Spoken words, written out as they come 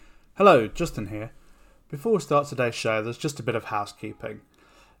Hello, Justin here. Before we start today's show, there's just a bit of housekeeping.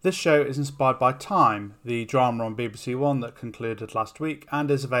 This show is inspired by Time, the drama on BBC One that concluded last week and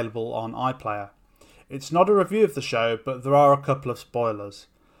is available on iPlayer. It's not a review of the show, but there are a couple of spoilers.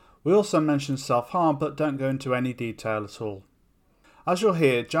 We also mention self-harm, but don't go into any detail at all. As you'll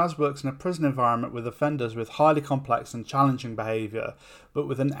hear, Jazz works in a prison environment with offenders with highly complex and challenging behaviour, but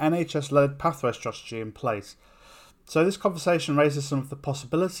with an NHS-led pathway strategy in place. So this conversation raises some of the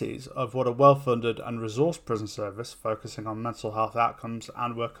possibilities of what a well-funded and resourced prison service focusing on mental health outcomes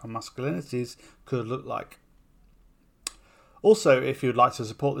and work on masculinities could look like. Also, if you'd like to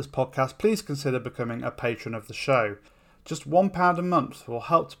support this podcast, please consider becoming a patron of the show. Just £1 a month will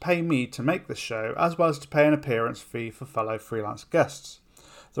help to pay me to make this show, as well as to pay an appearance fee for fellow freelance guests.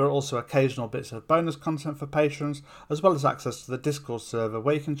 There are also occasional bits of bonus content for patrons, as well as access to the Discord server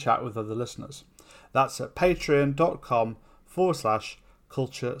where you can chat with other listeners. That's at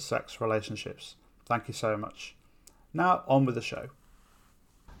patreon.com/culture, sex, relationships. Thank you so much. Now on with the show.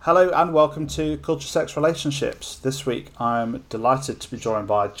 Hello and welcome to Culture, Sex, Relationships. This week I'm delighted to be joined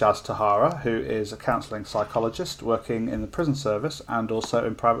by Jazz Tahara, who is a counselling psychologist working in the prison service and also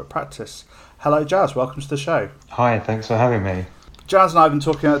in private practice. Hello Jazz, welcome to the show. Hi, thanks for having me. Jazz and I have been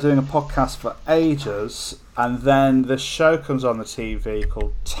talking about doing a podcast for ages, and then this show comes on the TV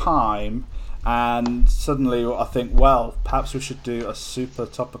called Time, and suddenly I think, well, perhaps we should do a super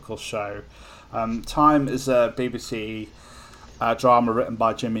topical show. Time is a BBC drama written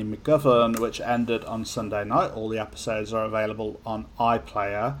by Jimmy McGovern, which ended on Sunday night. All the episodes are available on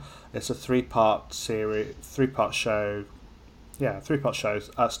iPlayer. It's a three-part show,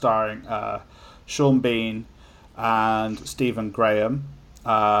 starring Sean Bean and Stephen Graham,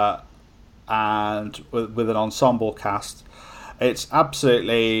 and with an ensemble cast. It's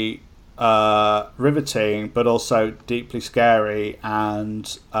absolutely riveting, but also deeply scary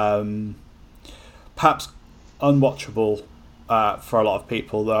and perhaps unwatchable for a lot of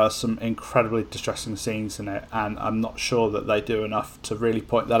people. There are some incredibly distressing scenes in it, and I'm not sure that they do enough to really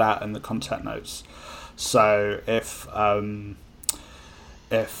point that out in the content notes. So if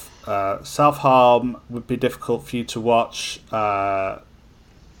self-harm would be difficult for you to watch,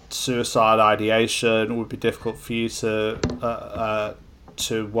 suicide ideation would be difficult for you to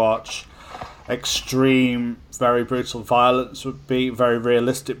watch, extreme, very brutal violence would be, very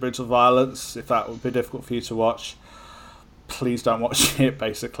realistic brutal violence, if that would be difficult for you to watch, please don't watch it,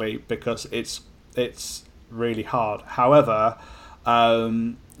 basically, because it's really hard. However,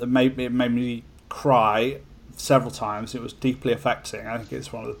 it made me cry several times. It was deeply affecting. I think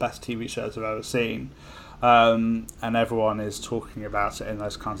it's one of the best TV shows I've ever seen, and everyone is talking about it in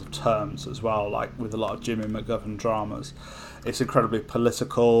those kinds of terms as well, like with a lot of Jimmy McGovern dramas. It's incredibly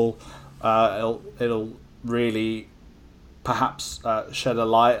political. It'll really perhaps shed a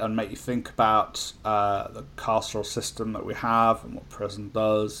light and make you think about the carceral system that we have and what prison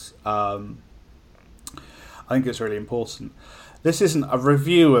does. I think it's really important. This isn't a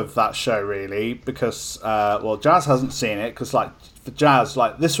review of that show, really, because Jazz hasn't seen it. Because, like, for Jazz,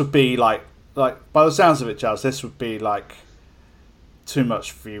 like, this would be like by the sounds of it, Jazz, this would be like too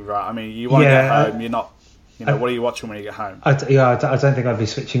much for you, right? I mean, you want to get home. You're not. What are you watching when you get home? I don't think I'd be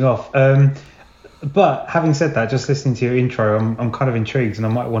switching off. But having said that, just listening to your intro, I'm kind of intrigued, and I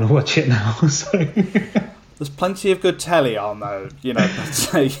might want to watch it now. So there's plenty of good telly on, though.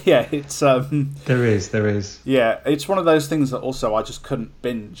 But yeah, it's there is. Yeah, it's one of those things that also I just couldn't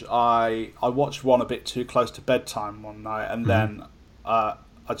binge. I watched one a bit too close to bedtime one night, and then I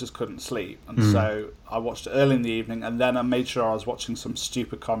just couldn't sleep, and so I watched it early in the evening, and then I made sure I was watching some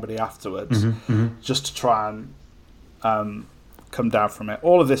stupid comedy afterwards, just to try and come down from it.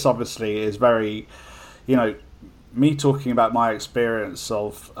 All of this obviously is very, me talking about my experience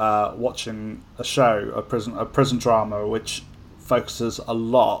of watching a show, a prison drama, which focuses a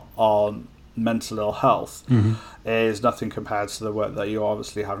lot on mental ill health, is nothing compared to the work that you're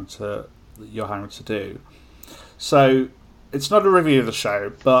obviously having to do. So it's not a review of the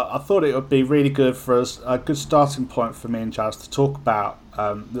show, but I thought it would be really good for us, a good starting point for me and Jazz to talk about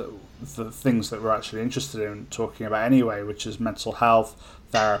the things that we're actually interested in talking about anyway, which is mental health,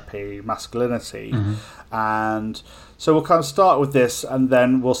 therapy, masculinity. And so we'll kind of start with this, and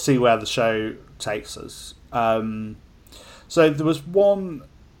then we'll see where the show takes us. So there was one,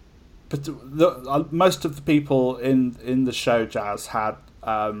 but most of the people in the show, Jazz, had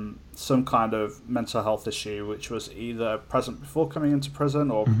some kind of mental health issue, which was either present before coming into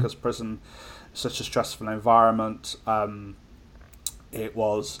prison, or because prison is such a stressful environment, it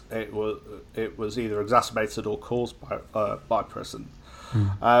was either exacerbated or caused by prison.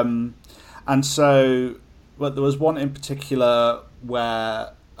 And so, but there was one in particular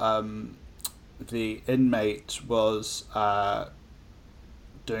where the inmate was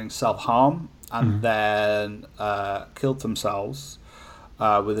doing self-harm and then killed themselves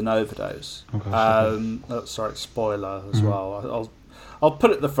with an overdose. Sorry, spoiler as well. I'll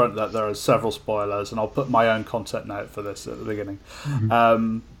put at the front that there are several spoilers, and I'll put my own content note for this at the beginning.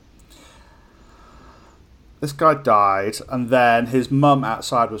 This guy died, and then his mum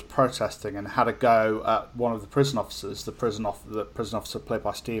outside was protesting and had a go at one of the prison officers, the prison officer played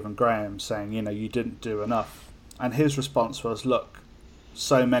by Stephen Graham, saying, you didn't do enough. And his response was, look,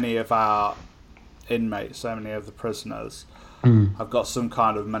 so many of our inmates, so many of the prisoners have got some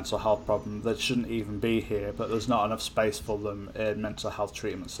kind of mental health problem that shouldn't even be here, but there's not enough space for them in mental health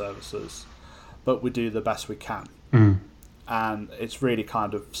treatment services. But we do the best we can. And it's really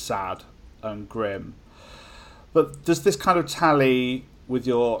kind of sad and grim. But does this kind of tally with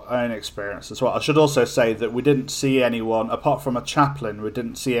your own experience as well? I should also say that we didn't see anyone, apart from a chaplain, we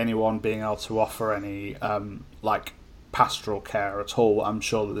didn't see anyone being able to offer any pastoral care at all. I'm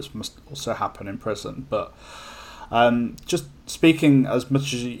sure that this must also happen in prison. But just speaking as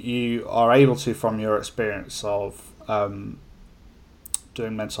much as you are able to from your experience of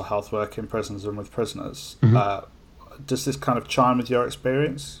doing mental health work in prisons and with prisoners, does this kind of chime with your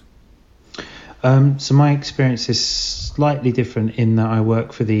experience? So my experience is slightly different in that I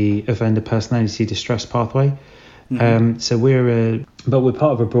work for the Offender Personality Distress Pathway. So we're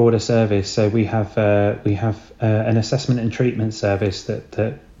part of a broader service. So we have an assessment and treatment service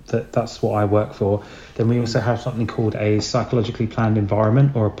that's what I work for. Then we also have something called a psychologically planned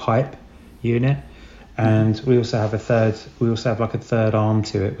environment, or a PIPE unit, and we also have a third arm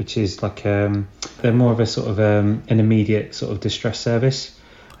to it, which is like they're more of a sort of an immediate sort of distress service.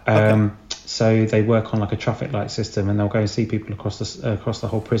 So they work on like a traffic light system, and they'll go and see people across the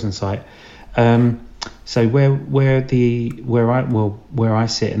whole prison site. So where I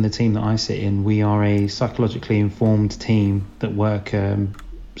sit and the team that I sit in, we are a psychologically informed team that work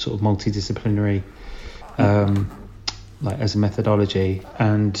sort of multidisciplinary, like as a methodology,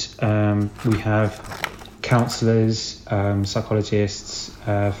 and we have counsellors, psychologists,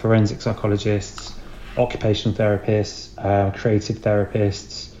 forensic psychologists, occupational therapists, creative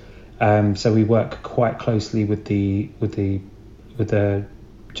therapists. So we work quite closely with the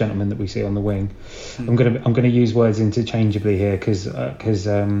gentleman that we see on the wing. I'm gonna use words interchangeably here because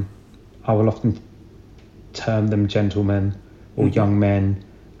I will often term them gentlemen or young men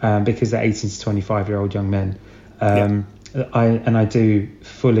because they're 18 to 25-year-old young men. I do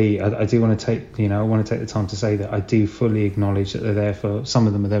want to take the time to say that I do fully acknowledge that some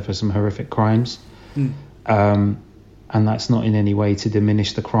of them are there for some horrific crimes. And that's not in any way to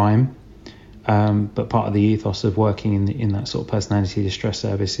diminish the crime, but part of the ethos of working in that sort of personality distress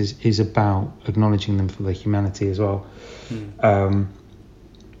service is about acknowledging them for their humanity as well.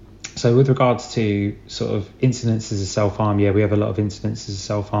 So with regards to sort of incidences of self-harm, we have a lot of incidences of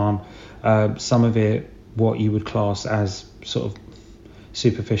self-harm. Some of it what you would class as sort of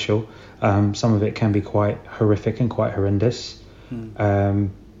superficial. Some of it can be quite horrific and quite horrendous.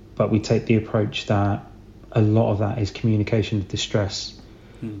 But we take the approach that a lot of that is communication of distress.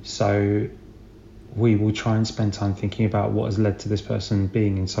 So we will try and spend time thinking about what has led to this person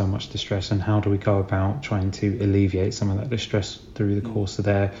being in so much distress, and how do we go about trying to alleviate some of that distress through the course of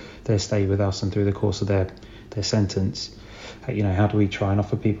their stay with us and through the course of their sentence. How do we try and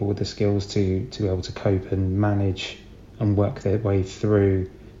offer people with the skills to be able to cope and manage and work their way through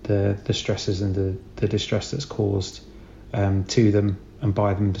the stresses and the distress that's caused to them and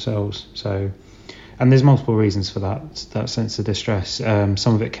by themselves. So, and there's multiple reasons for that sense of distress.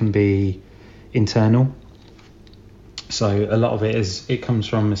 Some of it can be internal. So a lot of it comes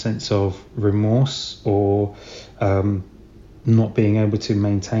from a sense of remorse or not being able to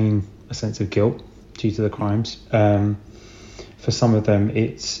maintain a sense of guilt due to the crimes. For some of them,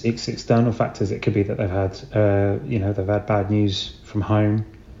 it's external factors. It could be that they've had bad news from home,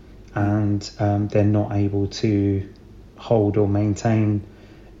 and they're not able to hold or maintain,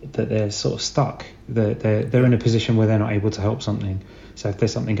 that they're sort of stuck. They're in a position where they're not able to help something. So if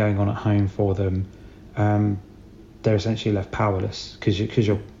there's something going on at home for them, they're essentially left powerless because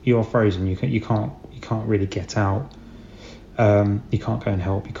you're frozen. You can't really get out. You can't go and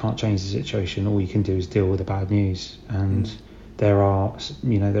help. You can't change the situation. All you can do is deal with the bad news. And there are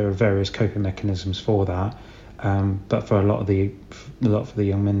various coping mechanisms for that. But for a lot of the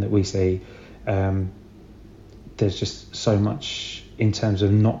young men that we see, there's just so much in terms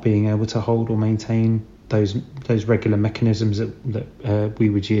of not being able to hold or maintain those regular mechanisms that we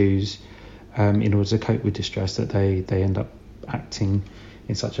would use in order to cope with distress, that they end up acting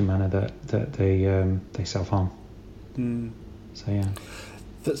in such a manner that they self-harm. So yeah.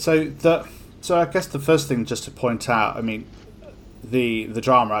 So I guess the first thing just to point out, I mean, the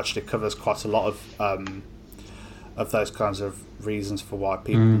drama actually covers quite a lot of those kinds of reasons for why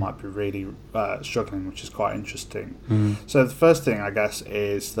people might be really struggling, which is quite interesting. So the first thing, I guess,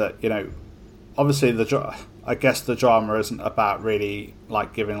 is that, you know, obviously I guess the drama isn't about really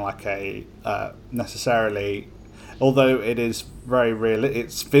like giving like a necessarily, although it is very real,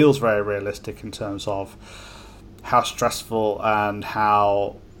 it feels very realistic in terms of how stressful and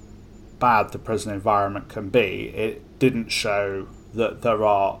how bad the prison environment can be. It didn't show that there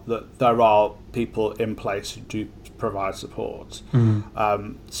are people in place who do provide support.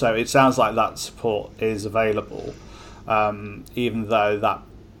 So it sounds like that support is available, even though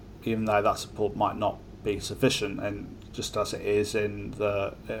that support might not be sufficient, and just as it is in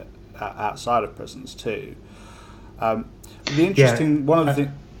the outside of prisons too. The interesting one of the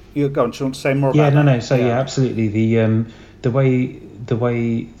things. You go on. Do you want to say more about that? No. So absolutely. The way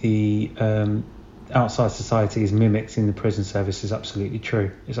the outside society is mimicking the prison service is absolutely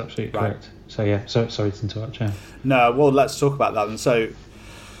true. It's absolutely correct. So sorry to interrupt. Yeah. No, well, let's talk about that. And so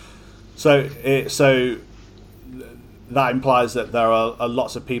that implies that there are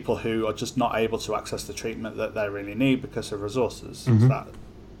lots of people who are just not able to access the treatment that they really need because of resources. Is that,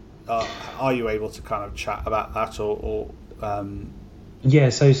 are you able to kind of chat about that or Yeah,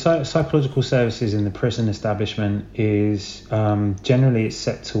 so psychological services in the prison establishment is generally it's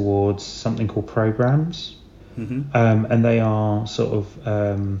set towards something called programs, and they are sort of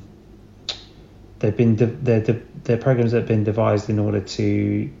they're programs that have been devised in order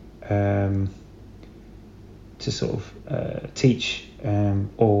to sort of teach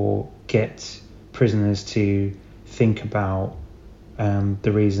or get prisoners to think about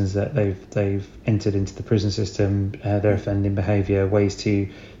the reasons that they've entered into the prison system, their offending behaviour, ways to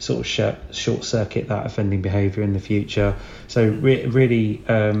sort of short circuit that offending behaviour in the future. So really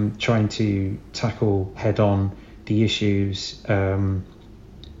trying to tackle head on the issues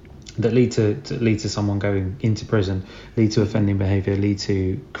that lead to someone going into prison, lead to offending behaviour, lead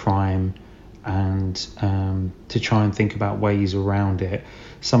to crime, and to try and think about ways around it.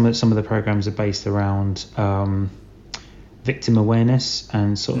 Some of the programs are based around victim awareness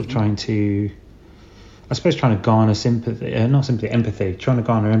and sort of trying to garner sympathy, empathy, trying to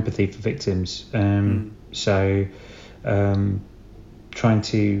garner empathy for victims. So trying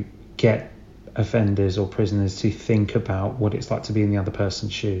to get offenders or prisoners to think about what it's like to be in the other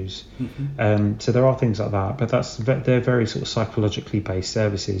person's shoes. So there are things like that, but they're very sort of psychologically based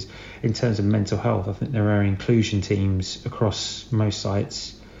services. In terms of mental health, I think there are inclusion teams across most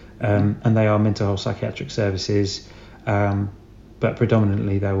sites, and they are mental health psychiatric services. But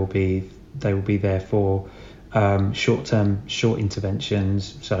predominantly they will be there for short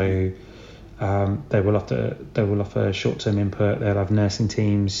interventions. So they will offer short-term input. They'll have nursing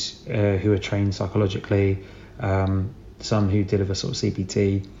teams who are trained psychologically, some who deliver sort of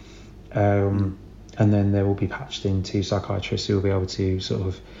CBT, and then they will be patched into psychiatrists who will be able to sort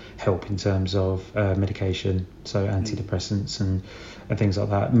of help in terms of medication, so antidepressants and things like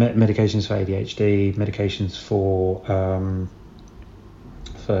that, medications for ADHD, medications for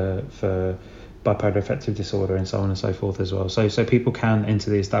bipolar affective disorder, and so on and so forth as well. So people can enter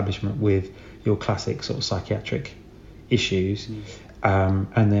the establishment with your classic sort of psychiatric issues,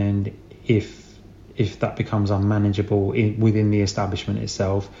 and then if that becomes unmanageable within the establishment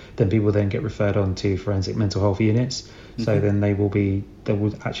itself, then people then get referred on to forensic mental health units. So then they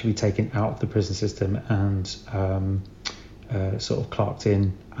will actually be taken out of the prison system and sort of clerked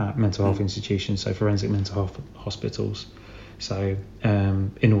in at mental health institutions, so forensic mental health hospitals. So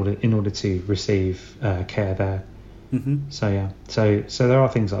in order to receive care there. So there are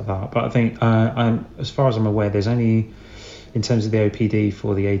things like that. But I think as far as I'm aware, there's only, in terms of the OPD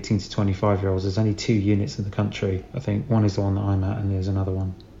for the 18 to 25 year olds, there's only 2 units in the country. I think one is the one that I'm at, and there's another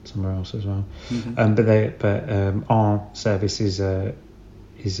one somewhere else as well. But our service is a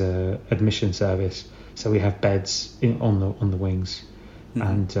admission service, so we have beds on the wings,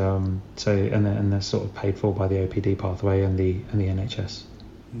 and they're sort of paid for by the OPD pathway and the NHS.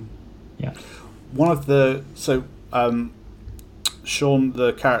 Yeah. One of the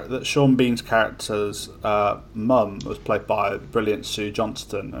Sean Bean's character's mum was played by brilliant Sue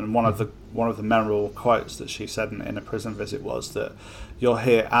Johnston, and one of the memorable quotes that she said in a prison visit was that you're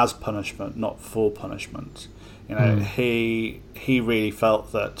here as punishment, not for punishment. You know, he really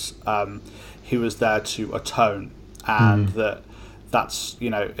felt that he was there to atone, and that's, you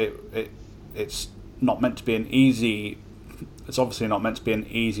know, it's not meant to be an easy. It's obviously not meant to be an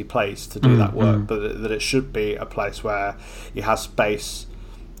easy place to do that work, but that it should be a place where he has space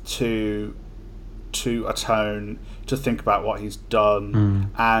to to atone, to think about what he's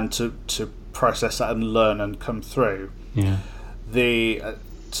done, and to process that and learn and come through. Yeah.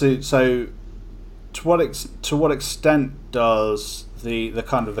 So to what extent does the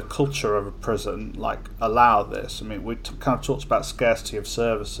kind of the culture of a prison like allow this? I mean, we kind of talked about scarcity of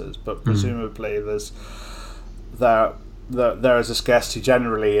services, but presumably there is a scarcity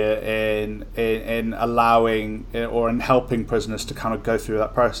generally in allowing or in helping prisoners to kind of go through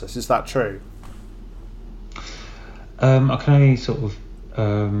that process. Is that true? I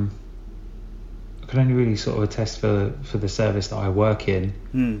can only really sort of attest for the service that I work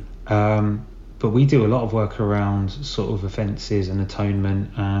in. But we do a lot of work around sort of offences and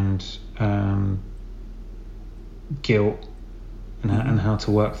atonement and guilt and how to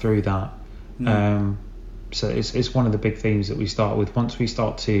work through that. So it's one of the big themes that we start with. Once we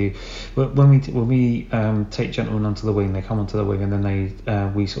start to, when we take gentlemen onto the wing, they come onto the wing, and then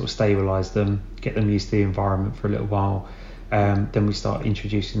we sort of stabilise them, get them used to the environment for a little while. Then we start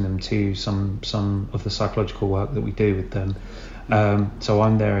introducing them to some of the psychological work that we do with them. So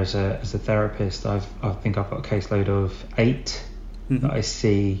I'm there as a therapist. I think I've got a caseload of 8 that I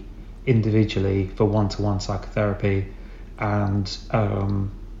see individually for one-to-one psychotherapy, and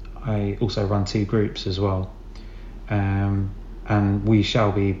I also run 2 groups as well. And we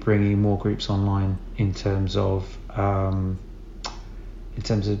shall be bringing more groups online in terms of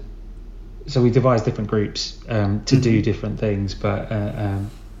so we devise different groups to do different things, but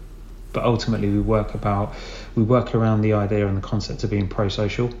ultimately we work around the idea and the concept of being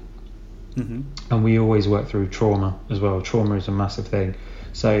pro-social, and we always work through trauma as well. Trauma is a massive thing.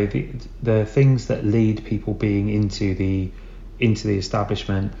 So the things that lead people being into the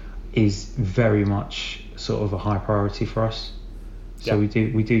establishment is very much sort of a high priority for us. So we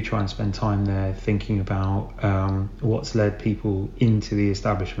do try and spend time there thinking about what's led people into the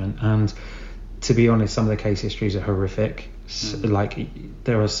establishment. And to be honest, some of the case histories are horrific. Like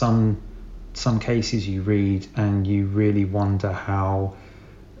there are some cases you read and you really wonder how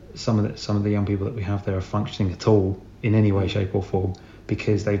some of the young people that we have there are functioning at all in any way, shape or form,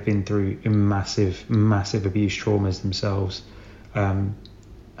 because they've been through massive abuse traumas themselves.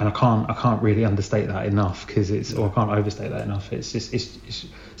 And I can't really understate that enough, or I can't overstate that enough. It's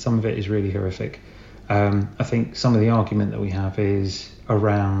some of it is really horrific. I think some of the argument that we have is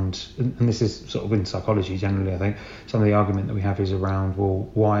around, and this is sort of in psychology generally, I think some of the argument that we have is around, well,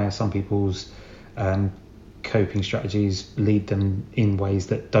 why are some people's coping strategies lead them in ways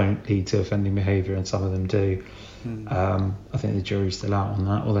that don't lead to offending behaviour, and some of them do. I think the jury's still out on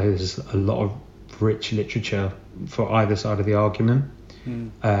that, although there's a lot of rich literature for either side of the argument.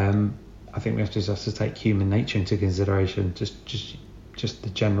 I think we just have to take human nature into consideration. Just the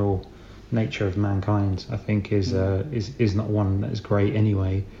general nature of mankind, I think, is not one that is great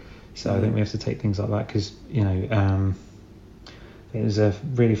anyway. So I think we have to take things like that, because there's a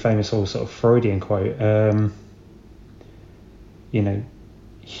really famous sort of Freudian quote.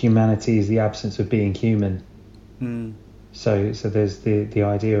 Humanity is the absence of being human. So there's the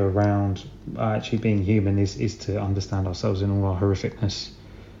idea around actually being human is to understand ourselves in all our horrificness,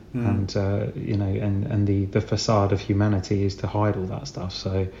 and and the facade of humanity is to hide all that stuff.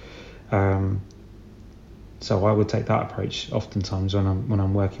 So so I would take that approach oftentimes when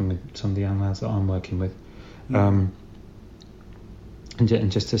I'm working with some of the young lads that I'm working with, and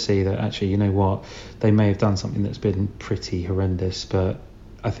just to see that actually, you know what, they may have done something that's been pretty horrendous, but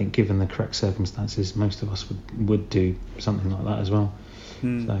I think given the correct circumstances, most of us would do something like that as well.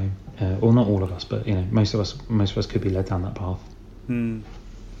 So, or not all of us, but most of us could be led down that path.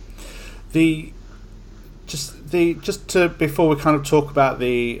 Before we kind of talk about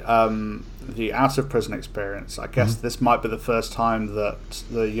the out of prison experience, I guess this might be the first time that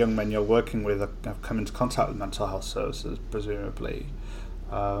the young men you're working with have come into contact with mental health services, presumably.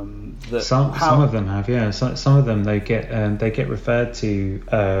 Some of them have, yeah. Some of them they get referred to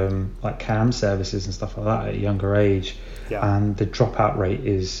like CAM services and stuff like that at a younger age, and the dropout rate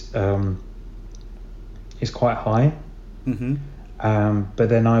is quite high. But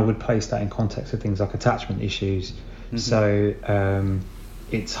then I would place that in context of things like attachment issues. So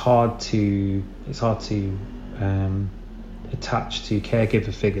it's hard to attach to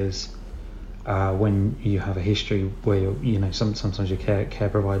caregiver figures when you have a history where sometimes your care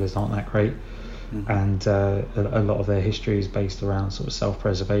providers aren't that great, and a lot of their history is based around sort of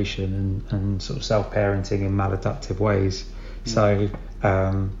self-preservation and sort of self-parenting in maladaptive ways. So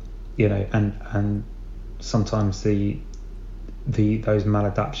and sometimes those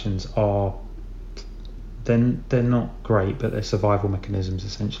maladaptions are they're not great, but they're survival mechanisms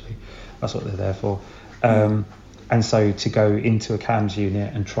essentially. That's what they're there for. And so to go into a CAMS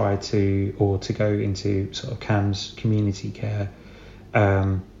unit and to go into sort of CAMS community care,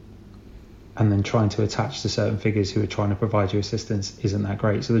 and then trying to attach to certain figures who are trying to provide you assistance isn't that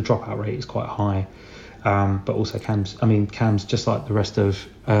great. So the dropout rate is quite high. But also CAMS, just like the rest of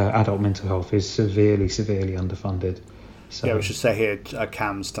adult mental health, is severely underfunded. So, yeah, we should say here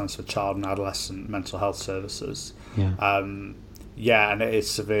CAMS stands for Child and Adolescent Mental Health Services. Yeah. And it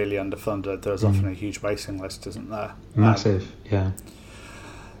is severely underfunded. There's often a huge waiting list, isn't there? Massive, yeah.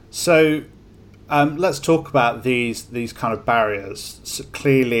 So let's talk about these kind of barriers. So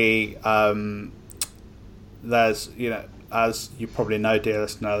clearly, there's, as you probably know, dear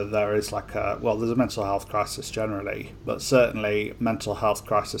listener, there is there's a mental health crisis generally, but certainly mental health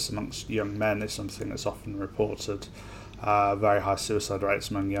crisis amongst young men is something that's often reported. Very high suicide rates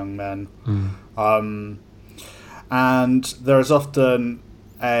among young men. And there is often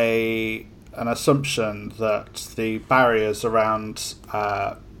an assumption that the barriers around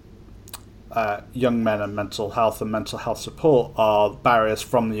young men and mental health support are barriers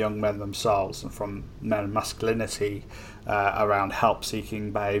from the young men themselves and from men masculinity around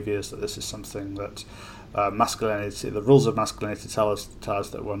help-seeking behaviours, that this is something that masculinity, the rules of masculinity tell us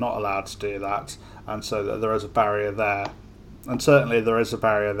that we're not allowed to do that, and so that there is a barrier there. And certainly there is a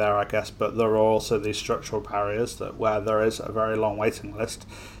barrier there, I guess, but there are also these structural barriers that where there is a very long waiting list.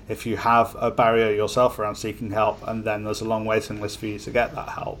 If you have a barrier yourself around seeking help and then there's a long waiting list for you to get that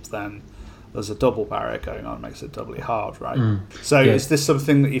help, then there's a double barrier going on. It makes it doubly hard, right? So is this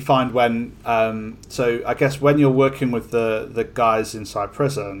something that you find when... so I guess when you're working with the guys inside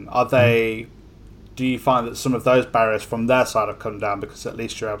prison, are they... Do you find that some of those barriers from their side have come down because at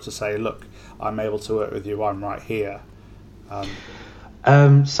least you're able to say, look, I'm able to work with you, I'm right here?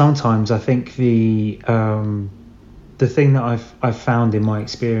 Sometimes I think the thing that I've found in my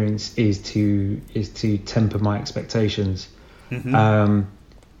experience is to temper my expectations.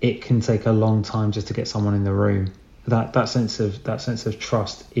 It can take a long time just to get someone in the room. That sense of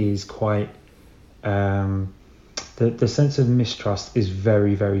trust is quite the sense of mistrust is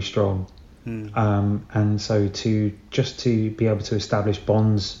very, very strong. And so to be able to establish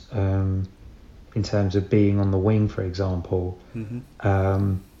bonds in terms of being on the wing, for example,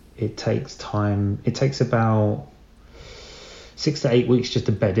 it takes time. It takes about 6 to 8 weeks just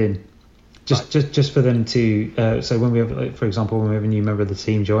to bed in. Just for them to so when we have, for example, when we have a new member of the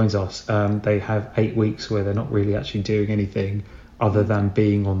team joins us, they have 8 weeks where they're not really actually doing anything other than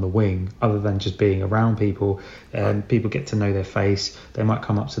being on the wing, other than just being around people. People get to know their face. They might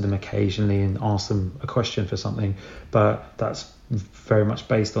come up to them occasionally and ask them a question for something, but that's very much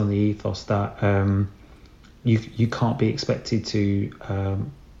based on the ethos that you can't be expected to,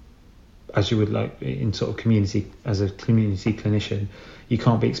 as you would like in sort of community, as a community clinician, you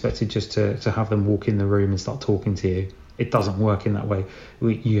can't be expected just to have them walk in the room and start talking to you. It doesn't work in that way.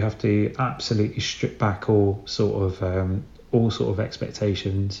 You have to absolutely strip back all sort of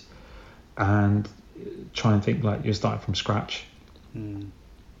expectations and try and think like you're starting from scratch.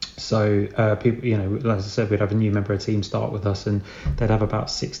 So people, as I said, we'd have a new member of the team start with us, and they'd have about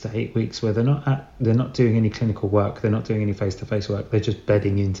 6 to 8 weeks where they're not doing any clinical work, they're not doing any face-to-face work, they're just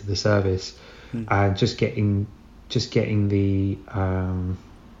bedding into the service and just getting the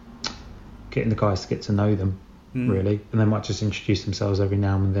guys to get to know them really, and they might just introduce themselves every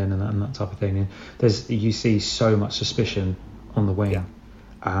now and then and that type of thing. And you see so much suspicion on the wing.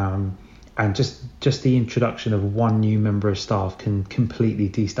 And just the introduction of one new member of staff can completely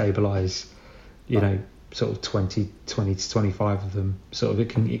destabilize, sort of 20 to 25 of them. Sort of it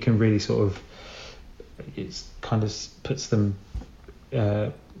can really sort of, it's kind of puts them,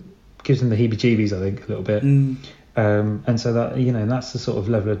 gives them the heebie-jeebies, I think, a little bit. And so that, that's the sort of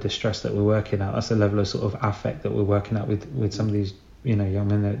level of distress that we're working at. That's the level of sort of affect that we're working at with some of these, young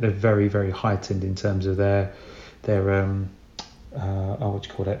men. They're very, very heightened in terms of their what do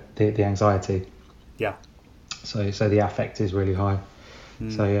you call it? The anxiety. Yeah. So the affect is really high.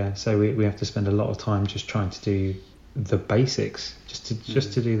 So we have to spend a lot of time just trying to do the basics, just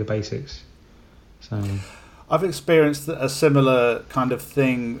to do the basics. So I've experienced a similar kind of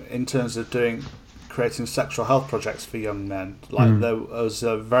thing in terms of creating sexual health projects for young men. Like there was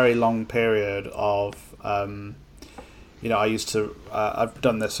a very long period of I used to I've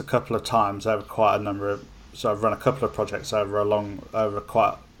done this a couple of times over quite a number of. So I've run a couple of projects over a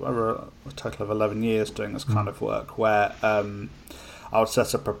total of 11 years doing this kind of work, where I would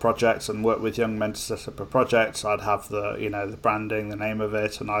set up a project and work with young men to set up a project. I'd have the branding, the name of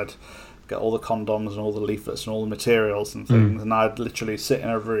it, and I'd get all the condoms and all the leaflets and all the materials and things, and I'd literally sit in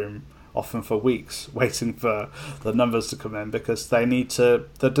a room often for weeks waiting for the numbers to come in, because there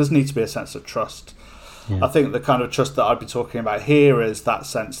does need to be a sense of trust. Yeah. I think the kind of trust that I'd be talking about here is that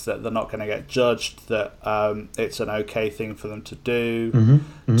sense that they're not going to get judged, that it's an okay thing for them to do,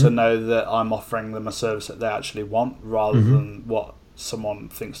 to know that I'm offering them a service that they actually want rather than what someone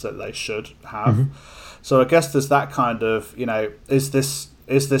thinks that they should have. So I guess there's that kind of, is this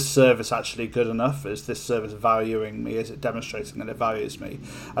service actually good enough? Is this service valuing me? Is it demonstrating that it values me?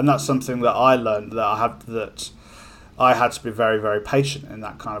 And that's something that I learned that I had to be very, very patient in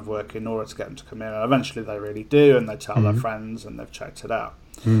that kind of work in order to get them to come in. And eventually they really do, and they tell their friends, and they've checked it out.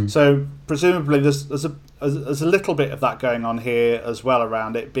 So presumably there's a little bit of that going on here as well,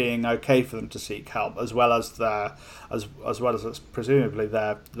 around it being okay for them to seek help, as well as it's presumably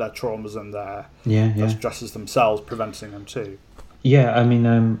their traumas and their stresses themselves preventing them too. Yeah, I mean,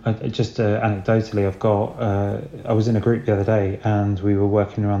 just anecdotally, I was in a group the other day, and we were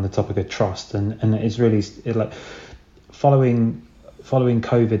working around the topic of trust, and it's really like following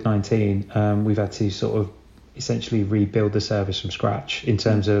COVID-19, we've had to sort of essentially rebuild the service from scratch in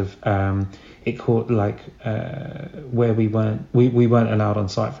terms of it caught where we weren't allowed on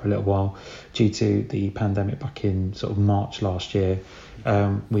site for a little while due to the pandemic back in sort of March last year.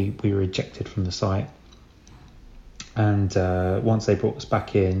 We were ejected from the site, and once they brought us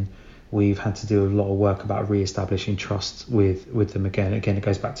back in, we've had to do a lot of work about re-establishing trust with them again. It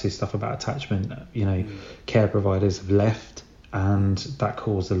goes back to stuff about attachment. Care providers have left, and that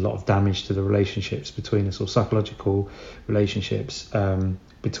caused a lot of damage to the relationships between us, or psychological relationships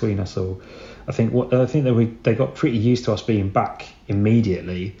between us all. I think they got pretty used to us being back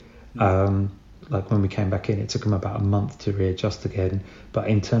immediately. Like when we came back in, it took them about a month to readjust again. But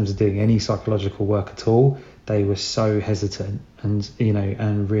in terms of doing any psychological work at all, they were so hesitant, and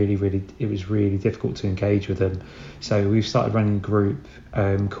really, it was really difficult to engage with them. So we've started running a group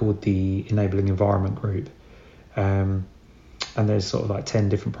called the Enabling Environment Group. And there's sort of like 10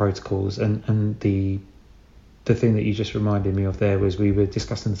 different protocols, and the thing that you just reminded me of there was we were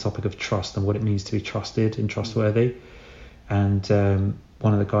discussing the topic of trust and what it means to be trusted and trustworthy. And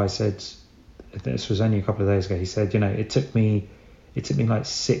one of the guys said, this was only a couple of days ago, he said, it took me like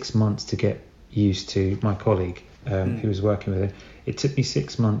 6 months to get used to my colleague who was working with him. It took me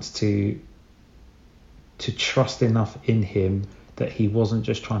 6 months to trust enough in him that he wasn't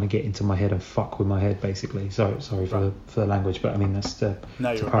just trying to get into my head and fuck with my head, basically. Sorry for the language, but I mean, that's to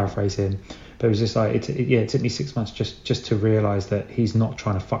paraphrase him. But it was just like, it took me 6 months just to realise that he's not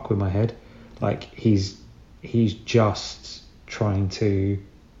trying to fuck with my head. Like, he's just trying to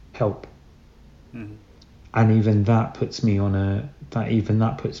help. And even that puts me on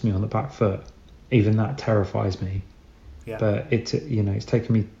the back foot. Even that terrifies me. Yeah. But it's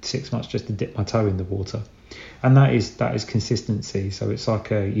taken me 6 months just to dip my toe in the water. And that is consistency. So it's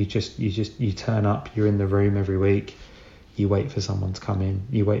like you turn up, you're in the room every week, you wait for someone to come in,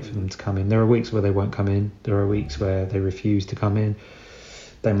 you wait for them to come in. There are weeks where they won't come in, there are weeks where they refuse to come in,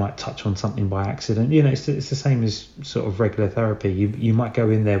 they might touch on something by accident. It's the same as sort of regular therapy. You might go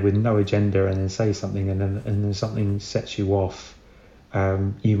in there with no agenda and then say something, and then something sets you off.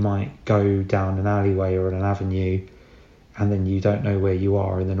 You might go down an alleyway or an avenue, and then you don't know where you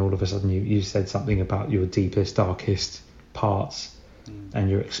are, and then all of a sudden you said something about your deepest, darkest parts, and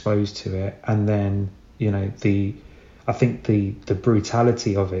you're exposed to it. And then I think the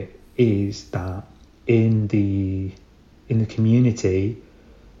brutality of it is that in the community,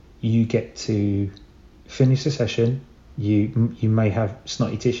 you get to finish the session, you may have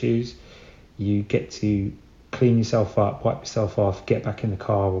snotty tissues, you get to clean yourself up, wipe yourself off, get back in the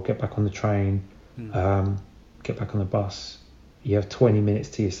car or get back on the train, get back on the bus. You have 20 minutes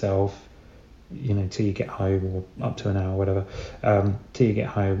to yourself, till you get home, or up to an hour, whatever. Till you get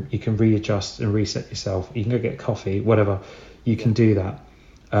home, you can readjust and reset yourself. You can go get coffee, whatever. You can do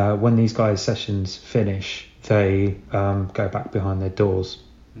that. When these guys' sessions finish, they go back behind their doors.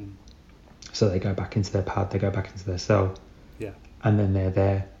 So they go back into their pad, they go back into their cell, and then they're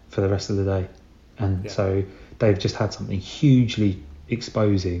there for the rest of the day. And so they've just had something hugely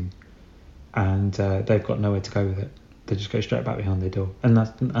exposing, and they've got nowhere to go with it. They just go straight back behind their door, and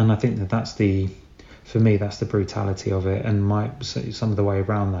I think that's for me that's the brutality of it. And some of the way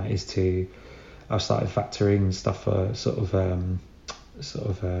around that is I've started factoring stuff for sort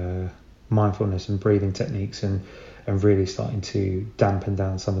of mindfulness and breathing techniques, and really starting to dampen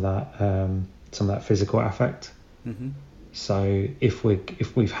down some of that physical affect. So if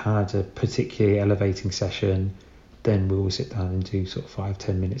we've had a particularly elevating session, then we will sit down and do sort of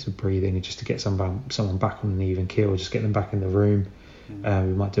 5-10 minutes of breathing, and just to get someone back on an even keel, just get them back in the room.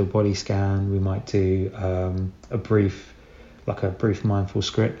 We might do a body scan, we might do a brief mindful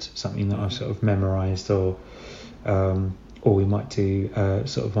script, something that I've sort of memorized or or we might do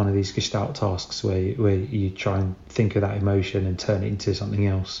sort of one of these Gestalt tasks where you try and think of that emotion and turn it into something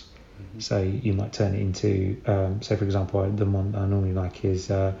else. Mm-hmm. So you might turn it into, so for example, the one I normally like is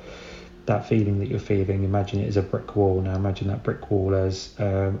that feeling that you're feeling. Imagine it as a brick wall. Now imagine that brick wall as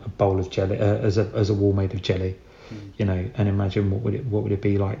a bowl of jelly, as a wall made of jelly. You know, and imagine what would it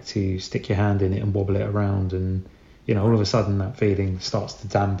be like to stick your hand in it and wobble it around, and you know, all of a sudden that feeling starts to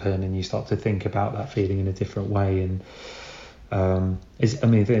dampen, and you start to think about that feeling in a different way. And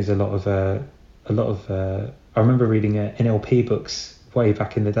there's a lot of I remember reading NLP books way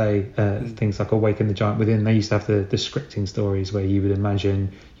back in the day, things like Awaken the Giant Within. They used to have the scripting stories where you would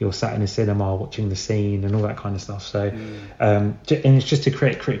imagine you're sat in a cinema watching the scene and all that kind of stuff. So and it's just to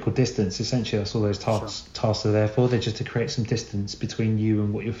create critical distance. Essentially, that's all those tasks are there for. They're just to create some distance between you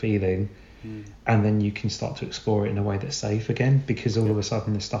and what you're feeling, and then you can start to explore it in a way that's safe again, because all of a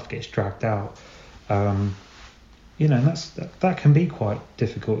sudden this stuff gets dragged out. You know, and that can be quite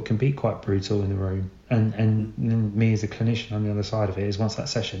difficult. It can be quite brutal in the room. And me as a clinician on the other side of it is, once that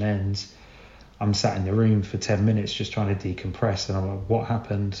session ends, I'm sat in the room for 10 minutes just trying to decompress, and I'm like, what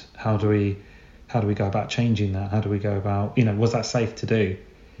happened? How do we go about changing that? How do we go about, you know, was that safe to do?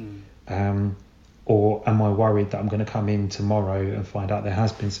 Or am I worried that I'm going to come in tomorrow and find out there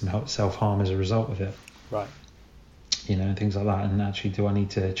has been some self-harm as a result of it? Right. You know, and things like that. And actually, do I need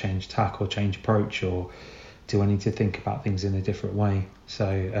to change tack or change approach, or do I need to think about things in a different way?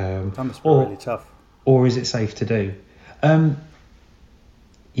 So that must be really tough. Or is it safe to do?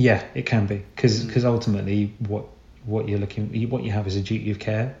 Yeah, it can be, because ultimately what you have is a duty of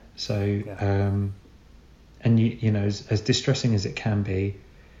care. So and you know, as distressing as it can be,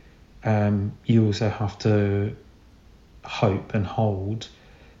 you also have to hope and hold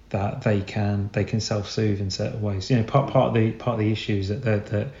that they can self-soothe in certain ways. You know, part of the issue is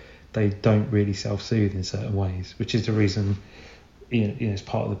that they don't really self-soothe in certain ways, which is the reason, you know, it's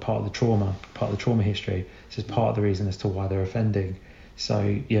part of the trauma history. It's just part of the reason as to why they're offending. So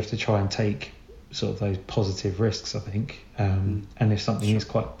you have to try and take sort of those positive risks, I think. And if something is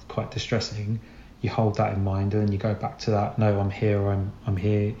quite distressing, you hold that in mind, and then you go back to that. No, I'm here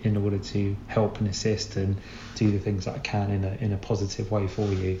in order to help and assist and do the things that I can in a positive way for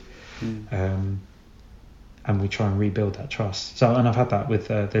you. And we try and rebuild that trust. So, and I've had that with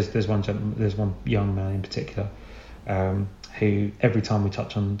there's one young man in particular, who every time we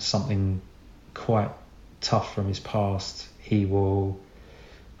touch on something quite tough from his past, he will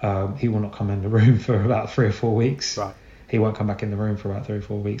not come in the room for about 3 or 4 weeks. Right. He won't come back in the room for about 3 or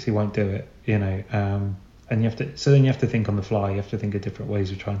 4 weeks. He won't do it, you know. And then you have to think on the fly. You have to think of different ways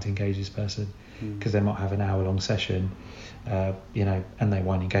of trying to engage this person, because they might have an hour-long session, you know, and they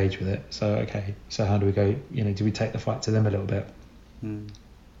won't engage with it. So okay, so how do we go? You know, do we take the fight to them a little bit?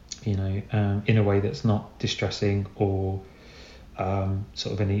 You know, in a way that's not distressing or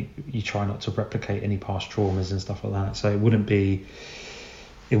sort of you try not to replicate any past traumas and stuff like that. So it wouldn't be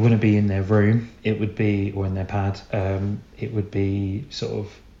in their room, it would be, or in their pad, it would be sort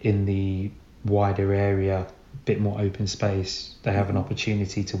of in the wider area, bit more open space. They have an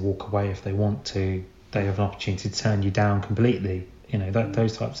opportunity to walk away if they want to. They have an opportunity to turn you down completely, you know,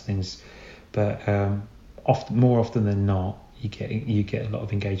 those types of things. But more often than not, you get a lot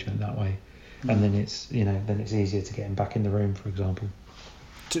of engagement that way. And then it's easier to get them back in the room, for example.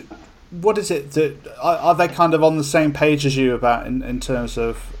 What is it that are they kind of on the same page as you about in terms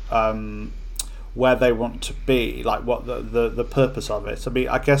of where they want to be, like what the purpose of it? I mean,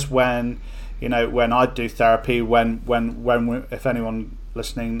 I guess when I do therapy, when if anyone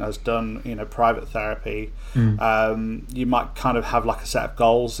listening has done, you know, private therapy, you might kind of have like a set of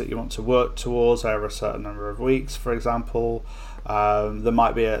goals that you want to work towards over a certain number of weeks, for example. There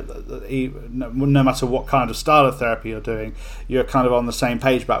might be no matter what kind of style of therapy you're doing, you're kind of on the same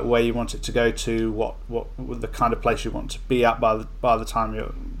page about where you want it to go to, what the kind of place you want to be at by the time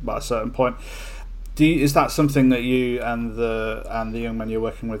you're by a certain point. Is that something that you and the young men you're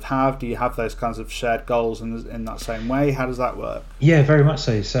working with have? Do you have those kinds of shared goals in that same way? How does that work? Yeah, very much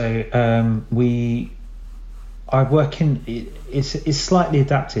so. So I work it's slightly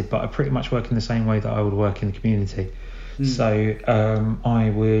adapted, but I pretty much work in the same way that I would work in the community. So I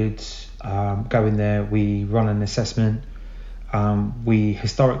would go in there, we run an assessment. We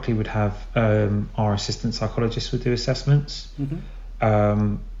historically would have our assistant psychologists would do assessments,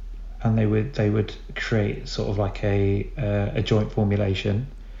 and they would create sort of like a joint formulation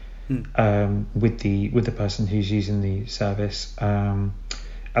with the person who's using the service, and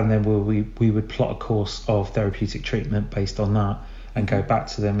then we would plot a course of therapeutic treatment based on that. And go back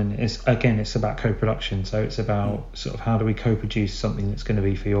to them, and it's about co-production. So it's about sort of how do we co-produce something that's going to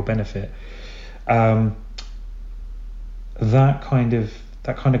be for your benefit. that kind of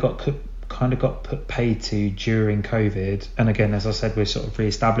got paid to during COVID, and again, as I said, we're sort of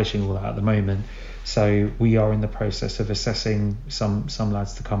re-establishing all that at the moment. So we are in the process of assessing some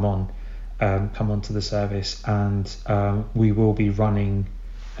lads to come onto the service, and we will be running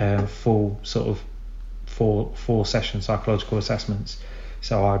full sort of four session psychological assessments.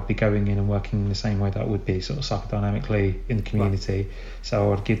 So I'd be going in and working in the same way that I would be sort of psychodynamically in the community. Right.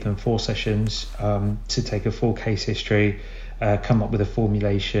 So I'd give them 4 sessions to take a full case history, come up with a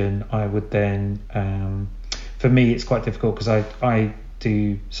formulation. I would then, for me, it's quite difficult because I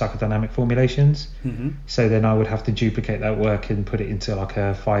do psychodynamic formulations. Mm-hmm. So then I would have to duplicate that work and put it into like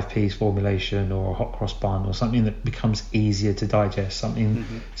a 5-piece formulation or a hot cross bun or something that becomes easier to digest, something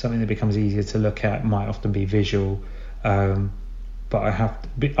that becomes easier to look at, might often be visual. But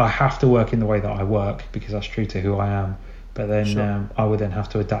I have to work in the way that I work because that's true to who I am. But then sure. I would then have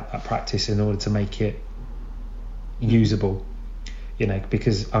to adapt that practice in order to make it usable,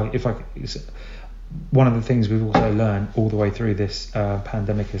 because one of the things we've also learned all the way through this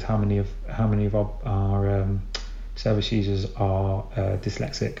pandemic is how many of our service users are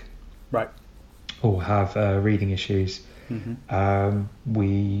dyslexic, right, or have reading issues.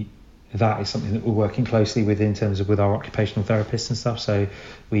 That is something that we're working closely with in terms of with our occupational therapists and stuff. So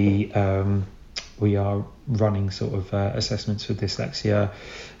we are running sort of assessments for dyslexia.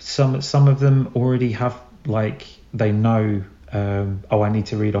 Some of them already have, like, they know, I need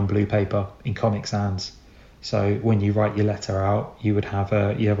to read on blue paper in Comic Sans. So when you write your letter out, you would have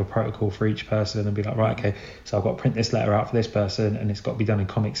a protocol for each person and be like, right, okay, so I've got to print this letter out for this person and it's got to be done in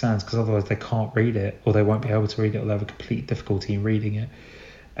Comic Sans, because otherwise they can't read it, or they won't be able to read it, or they'll have a complete difficulty in reading it.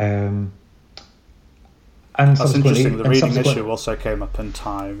 And that's interesting. The reading issue also came up in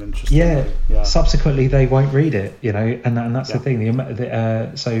Time. Interesting. Yeah. Subsequently, they won't read it, and that's the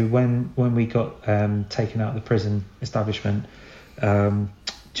thing. So when we got taken out of the prison establishment during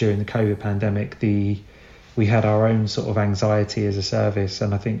the COVID pandemic, we had our own sort of anxiety as a service,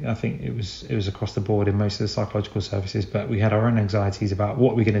 and I think it was across the board in most of the psychological services. But we had our own anxieties about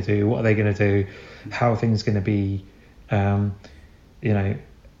what we're going to do, what are they going to do, how are things going to be,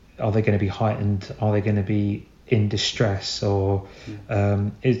 are they going to be heightened? Are they going to be in distress? Or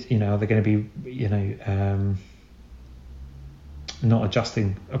are they going to be, not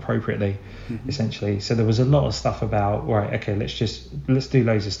adjusting appropriately, essentially? So there was a lot of stuff about, right, okay, let's do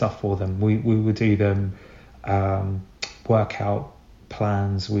loads of stuff for them. We would do them workout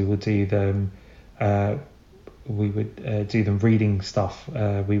plans. We would do them. Do them reading stuff.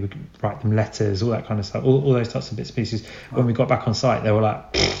 We would write them letters, all that kind of stuff, all those types of bits and pieces. When we got back on site, they were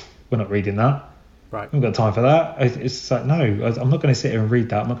like, we're not reading that. Right. We haven't got time for that. It's like, no, I'm not going to sit here and read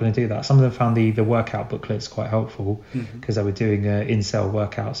that. I'm not going to do that. Some of them found the workout booklets quite helpful because they were doing in-cell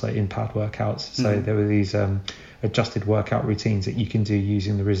workouts, like in-pad workouts. So there were these adjusted workout routines that you can do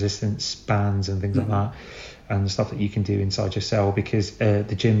using the resistance bands and things like that, and the stuff that you can do inside your cell, because the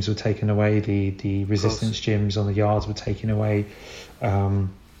gyms were taken away, the resistance gyms on the yards were taken away.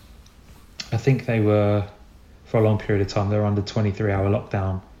 I think they were, for a long period of time, they were under 23-hour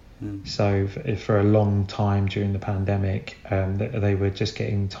lockdown. So for a long time during the pandemic, they were just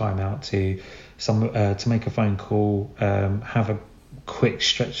getting time out to make a phone call, have a quick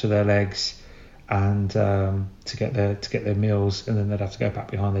stretch of their legs, and to get their meals, and then they'd have to go back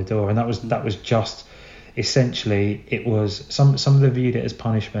behind their door. And that was just essentially, it was some of them viewed it as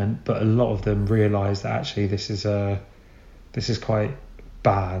punishment, but a lot of them realised that actually this is quite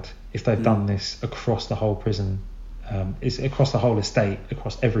bad if they've done this across the whole prison. It's across the whole estate,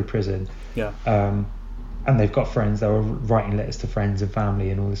 across every prison. And they've got friends. They were writing letters to friends and family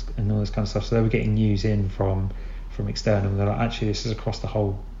and all this kind of stuff. So they were getting news in from external. They're like, actually, this is across the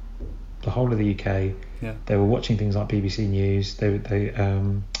whole of the UK. They were watching things like BBC News.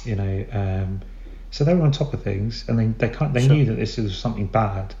 So they were on top of things, and they knew that this was something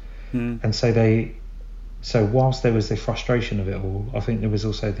bad, and so whilst there was the frustration of it all, I think there was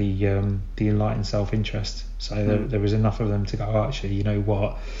also the enlightened self-interest. So there was enough of them to go, oh, actually, you know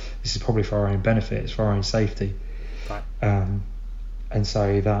what, this is probably for our own benefit, it's for our own safety. Right. And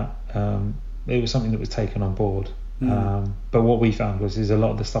so that it was something that was taken on board. But what we found is a lot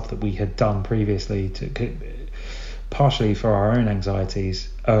of the stuff that we had done previously, partially for our own anxieties,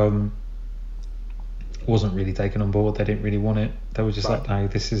 wasn't really taken on board. They didn't really want it. They were just like, no,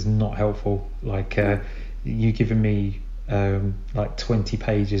 this is not helpful. Like, you giving me like 20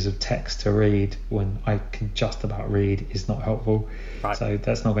 pages of text to read when I can just about read is not helpful. Right. So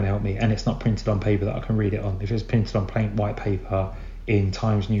that's not going to help me, and it's not printed on paper that I can read it on. If it's printed on plain white paper in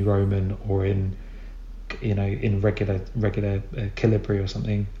Times New Roman or in regular Calibri or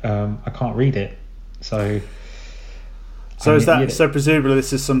something, I can't read it. So So so presumably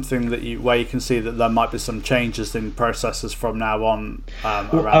this is something that where you can see that there might be some changes in processes from now on.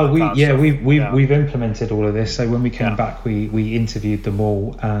 We've implemented all of this. So when we came back, we interviewed them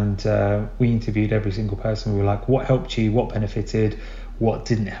all, and we interviewed every single person. We were like, what helped you? What benefited? What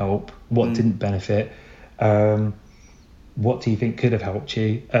didn't help? What didn't benefit? What do you think could have helped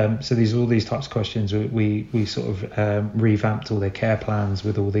you? So all these types of questions. We sort of revamped all their care plans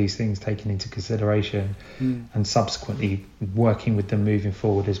with all these things taken into consideration, and subsequently working with them moving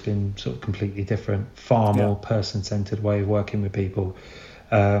forward has been sort of completely different, far more person-centered way of working with people.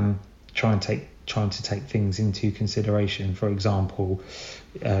 Trying to take things into consideration. For example,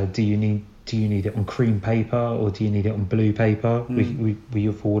 do you need it on cream paper or do you need it on blue paper? We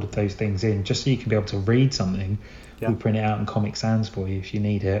have ordered those things in just so you can be able to read something. We print it out in Comic Sans for you if you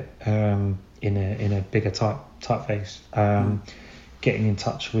need it, in a bigger typeface. Getting in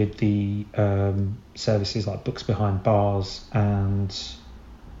touch with the services like Books Behind Bars and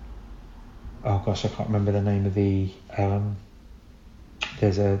I can't remember the name of the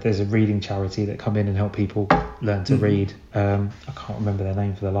there's a reading charity that come in and help people learn to read. I can't remember their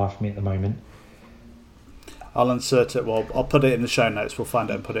name for the life of me at the moment. I'll insert it. Well, I'll put it in the show notes. We'll find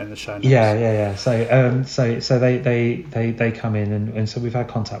it and put it in the show notes. Yeah. So they come in and so we've had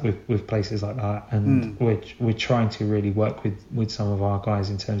contact with places like that, and we're trying to really work with some of our guys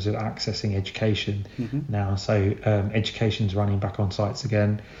in terms of accessing education now. So education's running back on sites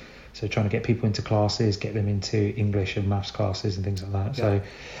again. So trying to get people into classes, get them into English and maths classes and things like that. So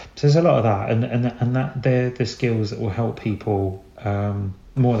there's a lot of that, and that they're the skills that will help people.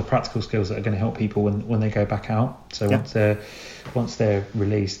 More of the practical skills that are going to help people when they go back out. So once they're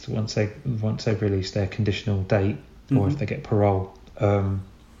released, once they've released their conditional date, or if they get parole,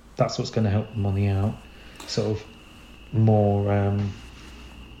 that's what's going to help them on the out. Sort of more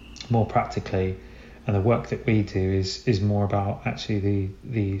practically. And the work that we do is more about actually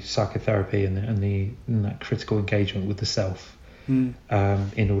the psychotherapy and that critical engagement with the self, in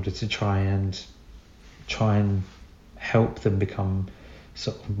order to try and help them become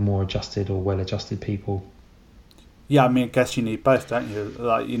sort of more adjusted or well-adjusted people. Yeah, I mean, I guess you need both, don't you?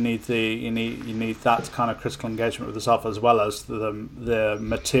 Like you need that kind of critical engagement with the self as well as the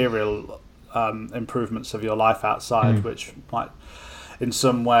material improvements of your life outside, which might in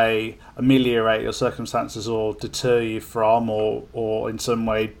some way ameliorate your circumstances or deter you from or in some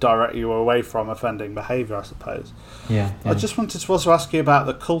way direct you away from offending behaviour, I suppose. Yeah. I just wanted to also ask you about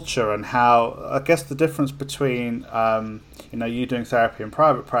the culture and how, I guess the difference between, you doing therapy in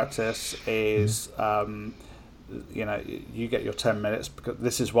private practice is, you get your 10 minutes, because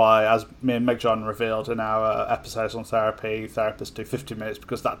this is why, as me and Meg John revealed in our episodes on therapy, therapists do 50 minutes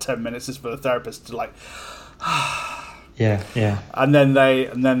because that 10 minutes is for the therapist to like... Yeah. And then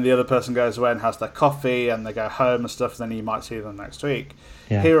the other person goes away and has their coffee and they go home and stuff, and then you might see them next week.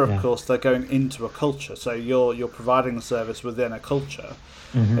 Here, of course, they're going into a culture, so you're providing the service within a culture.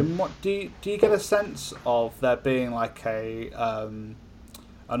 And what do you get a sense of there being like a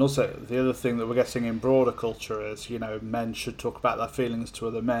and also the other thing that we're getting in broader culture is, men should talk about their feelings to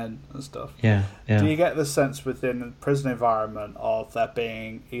other men and stuff. Yeah. Do you get the sense within the prison environment of there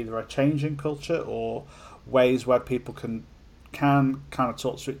being either a change in culture or ways where people can kind of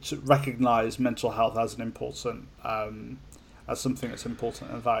talk to recognise mental health as an important, as something that's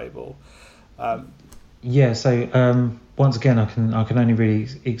important and valuable? So once again, I can only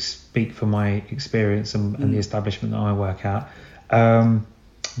really speak from my experience and the establishment that I work at.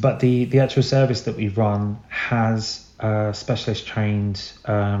 But the actual service that we run has specialist trained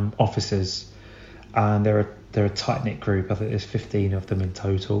officers, and they're a tight knit group. I think there's 15 of them in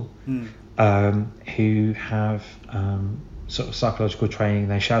total. Who have sort of psychological training.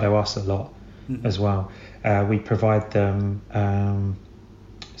 They shadow us a lot as well. We provide them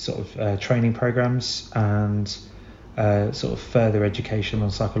training programs and sort of further education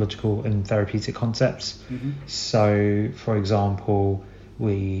on psychological and therapeutic concepts. So, for example,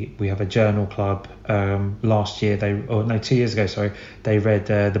 we have a journal club. Last year, 2 years ago, they read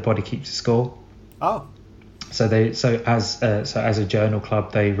The Body Keeps the Score. Oh. So as a journal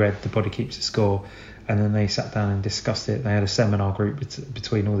club, they read The Body Keeps the Score, and then they sat down and discussed it. They had a seminar group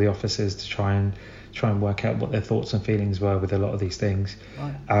between all the officers to try and work out what their thoughts and feelings were with a lot of these things.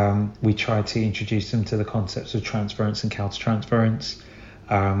 Right. We tried to introduce them to the concepts of transference and countertransference.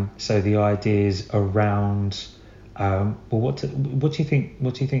 So the ideas around what do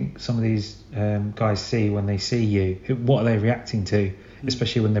you think some of these guys see when they see you? What are they reacting to,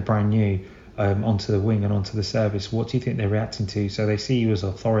 especially when they're brand new? onto the wing and onto the service, what do you think they're reacting to? So they see you as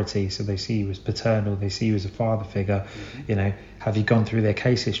authority, so they see you as paternal, they see you as a father figure. You know, have you gone through their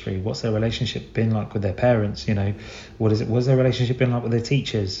case history? What's their relationship been like with their parents? You know, what's their relationship been like with their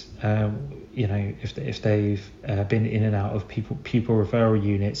teachers? You know, if they've been in and out of pupil referral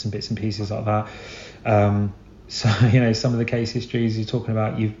units and bits and pieces like that. So, you know, some of the case histories you're talking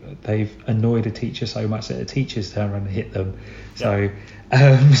about, they've annoyed a teacher so much that the teachers turn around and hit them. So,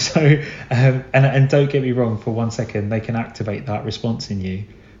 and don't get me wrong for 1 second, they can activate that response in you,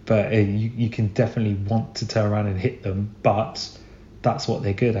 but you can definitely want to turn around and hit them, but that's what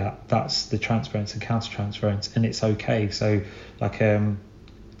they're good at. That's the transference and counter-transference, and it's okay. So, like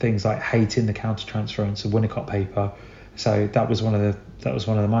things like hating the counter-transference of Winnicott paper. So that was one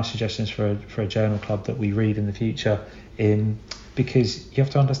of my suggestions for a journal club that we read in the future, because you have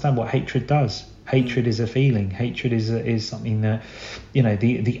to understand what hatred does. Hatred is a feeling. Hatred is something that, you know,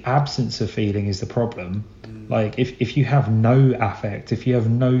 the absence of feeling is the problem. Like if you have no affect, if you have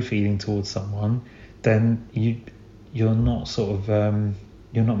no feeling towards someone, then you're not sort of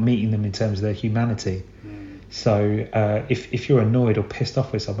you're not meeting them in terms of their humanity. So if you're annoyed or pissed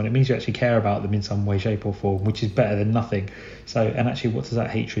off with someone, it means you actually care about them in some way, shape or form, which is better than nothing. So, and actually, what does that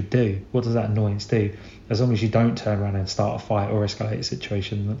hatred do? What does that annoyance do? As long as you don't turn around and start a fight or escalate a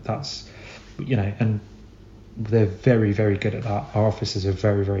situation, that's, you know, and they're very, very good at that. Our officers are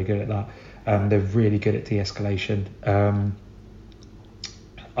very, very good at that. They're really good at de-escalation.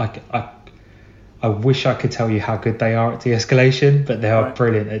 I wish I could tell you how good they are at de-escalation, but they are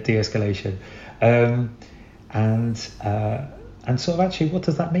brilliant at de-escalation. And sort of actually, what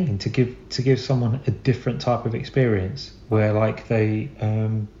does that mean to give someone a different type of experience where like they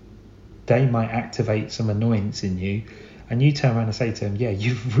might activate some annoyance in you, and you turn around and say to them, yeah,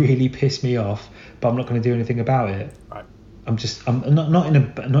 you've really pissed me off, but I'm not going to do anything about it. Right. I'm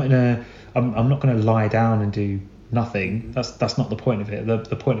not going to lie down and do nothing. That's not the point of it.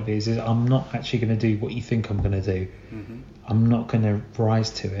 The point of it is I'm not actually going to do what you think I'm going to do. I'm not going to rise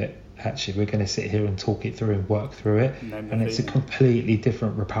to it. Actually, we're going to sit here and talk it through and work through it, and it's a completely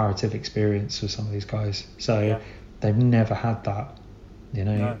different reparative experience for some of these guys. So they've never had that, you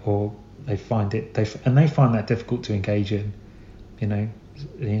know, or they find that difficult to engage in, you know.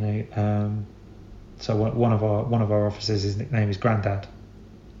 So one of our officers, his nickname is Grandad,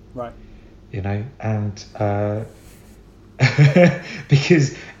 right? You know, and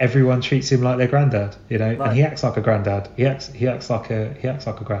because everyone treats him like their granddad, you know, and he acts like a granddad. He acts like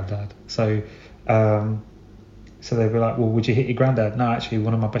a granddad. So, so they'd be like, "Well, would you hit your granddad?" No, actually,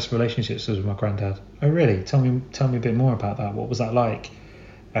 one of my best relationships was with my granddad. Oh, really? Tell me a bit more about that. What was that like?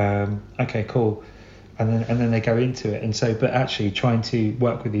 Okay, cool. And then they go into it, and so, but actually trying to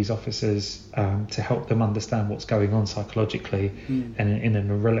work with these officers to help them understand what's going on psychologically and in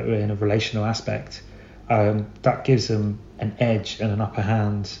a relational aspect. That gives them an edge and an upper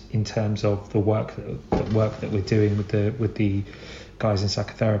hand in terms of the work that we're doing with the guys in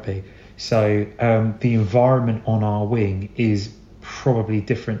psychotherapy. So the environment on our wing is probably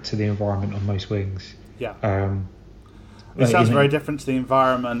different to the environment on most wings. Yeah. It sounds very different to the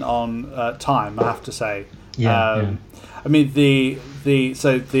environment on Time, I have to say. Yeah. I mean the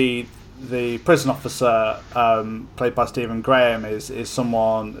prison officer played by Stephen Graham is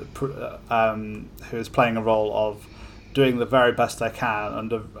someone who is playing a role of doing the very best they can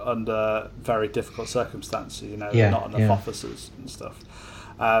under very difficult circumstances. You know, not enough officers and stuff.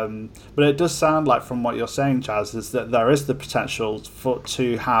 But it does sound like, from what you're saying, Chaz, is that there is the potential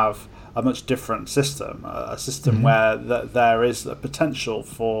to have a much different system, a system where there is a potential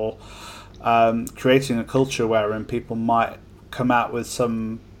for creating a culture wherein people might come out with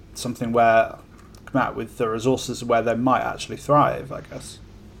the resources where they might actually thrive, I guess.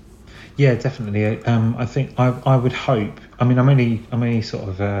 Yeah, definitely. I think I would hope. I mean, I'm only sort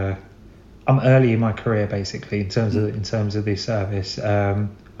of I'm early in my career basically in terms of this service. I'm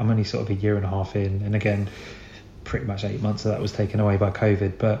only sort of a year and a half in, and again, pretty much 8 months of that was taken away by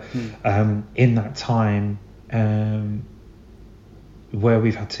COVID. But in that time, where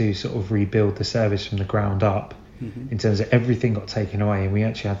we've had to sort of rebuild the service from the ground up, in terms of everything got taken away, and we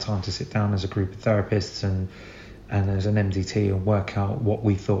actually had time to sit down as a group of therapists and as an MDT and work out what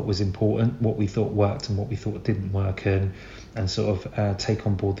we thought was important, what we thought worked and what we thought didn't work, and sort of take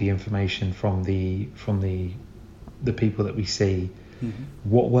on board the information from the people that we see,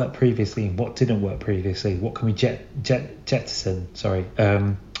 what worked previously and what didn't work previously, what can we jettison,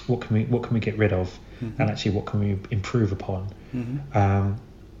 what can we get rid of, and actually what can we improve upon,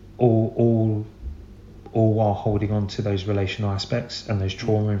 all while holding on to those relational aspects and those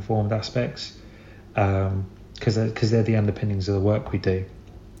trauma-informed aspects, because they're the underpinnings of the work we do.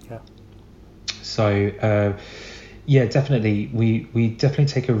 So yeah, definitely we definitely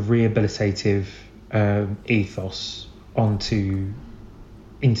take a rehabilitative ethos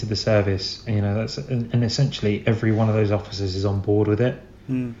into the service, and, that's and essentially every one of those officers is on board with it.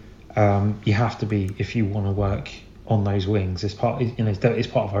 You have to be if you want to work on those wings. It's part it's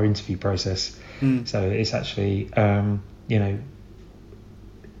part of our interview process. So it's actually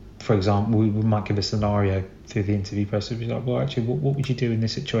for example, we might give a scenario through the interview process. We're like, well, actually, what would you do in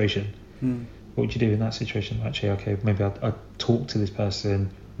this situation? What would you do in that situation? Actually, okay, maybe I'd talk to this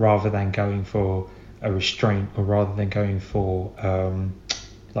person rather than going for a restraint, or rather than going for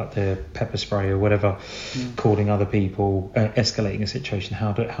like the pepper spray or whatever, calling other people, escalating a situation.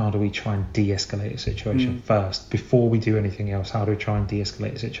 How do we try and de-escalate a situation first before we do anything else? How do we try and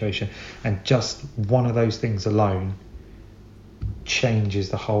de-escalate a situation? And just one of those things alone changes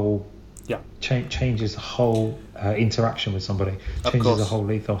the whole changes the whole interaction with somebody, changes the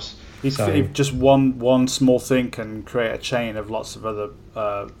whole ethos. If just one small thing can create a chain of lots of other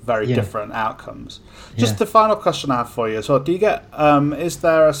very different outcomes. Just the final question I have for you as well: do you get is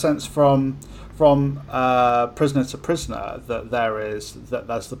there a sense from prisoner to prisoner that there's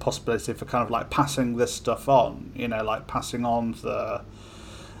the possibility for kind of like passing this stuff on? Like passing on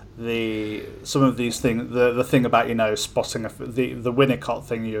some of these things, the thing about spotting the Winnicott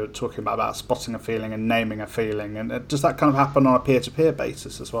thing you were talking about spotting a feeling and naming a feeling, and does that kind of happen on a peer-to-peer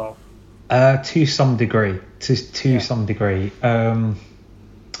basis as well? To some degree. Some degree.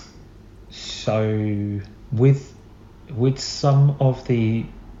 So with some of the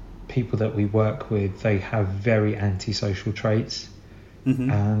people that we work with, they have very antisocial traits,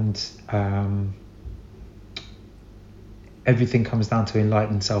 and everything comes down to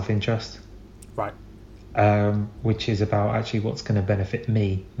enlightened self-interest, right? Which is about actually what's going to benefit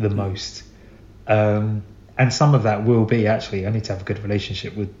me the most. And some of that will be actually, I need to have a good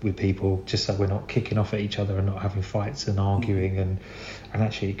relationship with people, just so we're not kicking off at each other and not having fights and arguing, and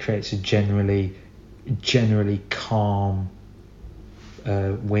actually it creates a generally calm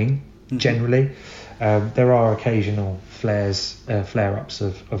wing. Generally, there are occasional flare-ups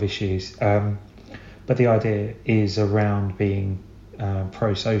of issues, but the idea is around being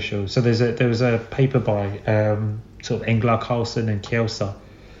pro-social. So there was a paper by sort of Englar, Carlson and Kjelsa.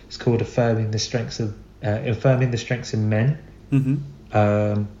 It's called Affirming the Strengths in Men.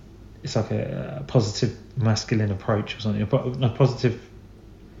 It's like a positive masculine approach or something, a positive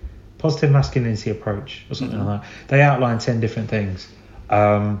masculinity approach or something like that. They outline 10 different things,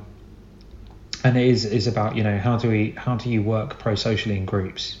 and it is about how do you work pro-socially in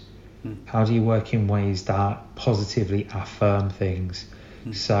groups. How do you work in ways that positively affirm things?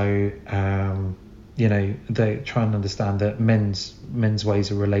 So they try and understand that men's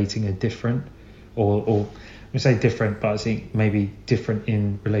ways of relating are different, or I say different, but I think maybe different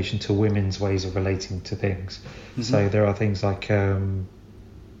in relation to women's ways of relating to things. So there are things like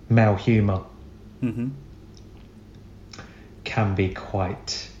male humour can be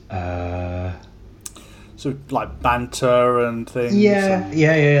quite so like banter and things.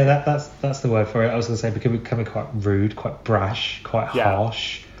 That's the word for it. I was going to say becoming quite rude, quite brash, quite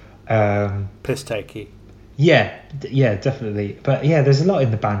harsh, piss takey. Yeah, definitely. But there's a lot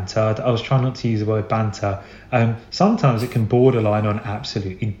in the banter. I was trying not to use the word banter. Sometimes it can borderline on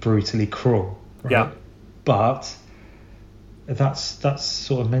absolutely brutally cruel. Right? Yeah. But that's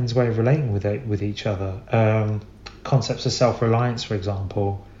sort of men's way of relating with each other. Concepts of self-reliance, for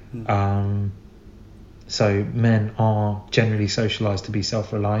example. So men are generally socialised to be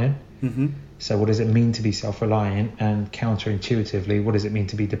self-reliant. So what does it mean to be self-reliant? And counterintuitively, what does it mean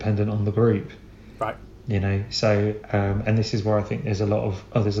to be dependent on the group? Right. So and this is where I think there's a lot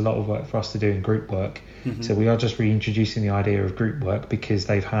of work for us to do in group work. So we are just reintroducing the idea of group work because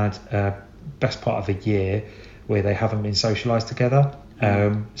they've had best part of a year where they haven't been socialised together.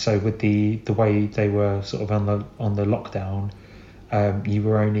 So with the way they were sort of on the lockdown, you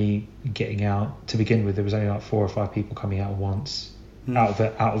were only getting out to begin with. There was only like 4 or 5 people coming out at once. Out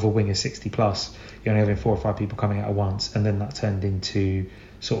of a wing of 60 plus, you're only having 4 or 5 people coming out at once, and then that turned into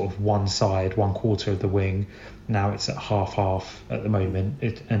sort of one quarter of the wing. Now it's at half at the moment,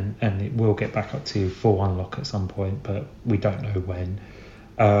 and it will get back up to full unlock at some point, but we don't know when.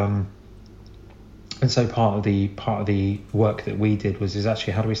 And so part of the work that we did is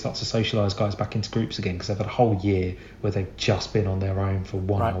actually how do we start to socialise guys back into groups again, because they've had a whole year where they've just been on their own for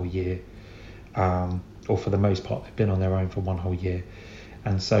one whole year, or for the most part they've been on their own for one whole year.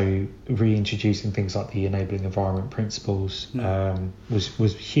 And so reintroducing things like the enabling environment principles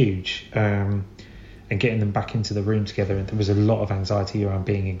was huge, and getting them back into the room together. And there was a lot of anxiety around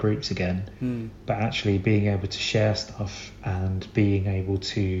being in groups again, but actually being able to share stuff and being able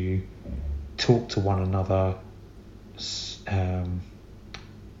to talk to one another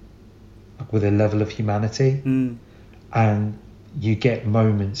with a level of humanity, and you get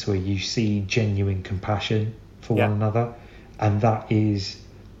moments where you see genuine compassion for one another, and that is,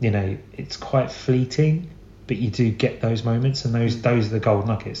 it's quite fleeting, but you do get those moments, and those are the gold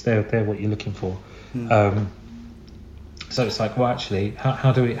nuggets. They're what you're looking for. So it's like, well, actually,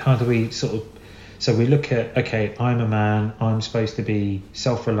 how do we sort of, so we look at, okay, I'm a man, I'm supposed to be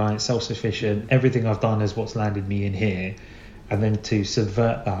self-reliant, self-sufficient, everything I've done is what's landed me in here, and then to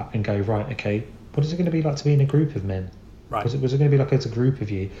subvert that and go, right, okay, what is it going to be like to be in a group of men? Right. Was it going to be like it's a group of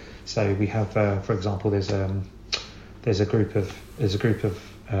you? So we have, for example, there's a group of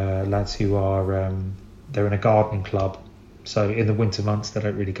lads who are they're in a gardening club. So in the winter months they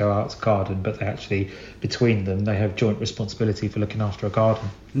don't really go out to garden, but they actually, between them, they have joint responsibility for looking after a garden.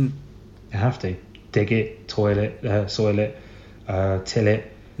 They have to dig it, soil it, till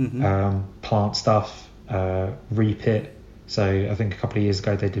it, plant stuff, reap it. So I think a couple of years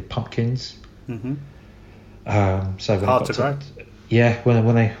ago they did pumpkins. So when hard to grow.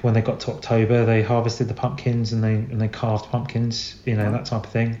 When they got to October, they harvested the pumpkins and they carved pumpkins, that type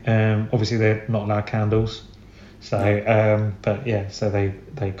of thing. Obviously they're not allowed candles, so so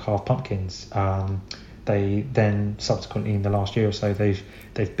they carved pumpkins. They then subsequently in the last year or so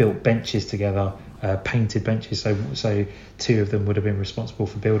they've built benches together, painted benches. So two of them would have been responsible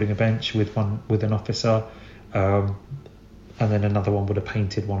for building a bench with an officer, and then another one would have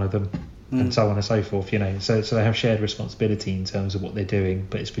painted one of them. And so on and so forth, so they have shared responsibility in terms of what they're doing,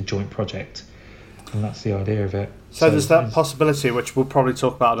 but it's for joint project, and that's the idea of it. So there's that possibility, which we'll probably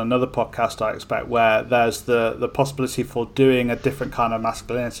talk about on another podcast, I expect, where there's the possibility for doing a different kind of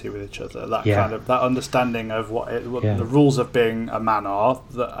masculinity with each other, kind of that understanding of what the rules of being a man are,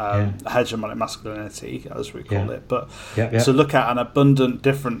 hegemonic masculinity as we call it, but to look at an abundant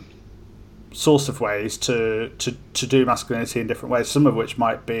different source of ways to do masculinity in different ways, some of which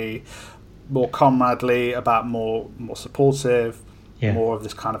might be more comradely, about more supportive, more of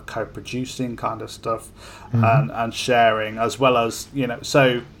this kind of co-producing kind of stuff, and sharing, as well as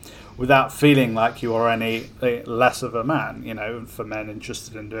so without feeling like you are any less of a man, for men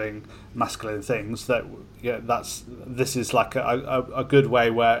interested in doing masculine things, this is like a good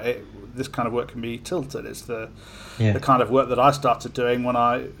way where this kind of work can be tilted. It's the kind of work that I started doing when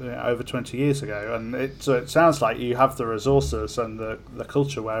I over 20 years ago, and it sounds like you have the resources and the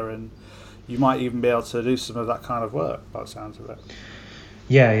culture wherein you might even be able to do some of that kind of work, by the sounds of it.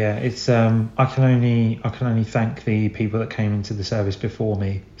 It's I can only thank the people that came into the service before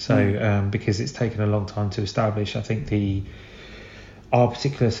me, so because it's taken a long time to establish. I think our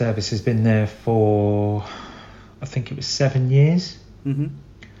particular service has been there for, I think it was 7 years, and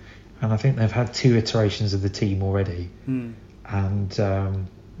I think they've had 2 iterations of the team already, and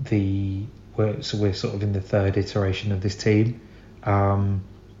we're sort of in the 3rd iteration of this team,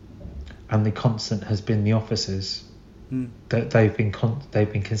 and the constant has been the officers. That they've been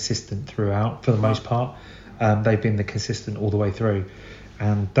consistent throughout for the most part. They've been the consistent all the way through,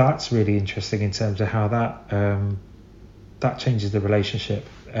 and that's really interesting in terms of how that changes the relationship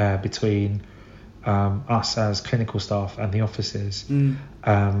between us as clinical staff and the officers,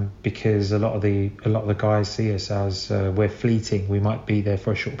 because a lot of the guys see us as we're fleeting. We might be there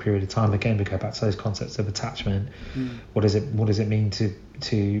for a short period of time. Again, we go back to those concepts of attachment. What does it mean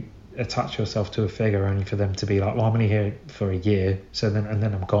to attach yourself to a figure only for them to be like, well, I'm only here for a year, so then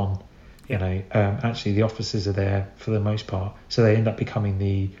I'm gone. Actually the officers are there for the most part, so they end up becoming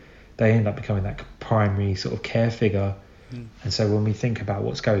that primary sort of care figure. And so when we think about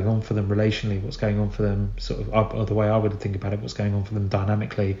what's going on for them relationally, what's going on for them sort of, or the way I would think about it, what's going on for them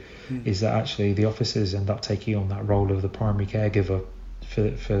dynamically, is that actually the officers end up taking on that role of the primary caregiver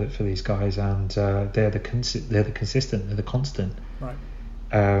for these guys, and they're the consistent, they're the constant. Right.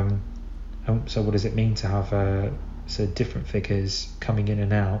 And so what does it mean to have different figures coming in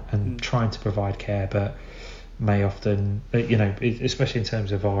and out and trying to provide care, but may often, especially in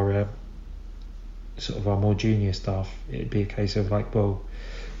terms of our sort of our more junior staff, it'd be a case of like, well,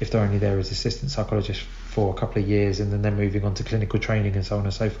 if they're only there as assistant psychologists for a couple of years and then they're moving on to clinical training and so on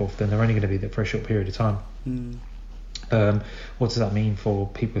and so forth, then they're only going to be there for a short period of time. What does that mean for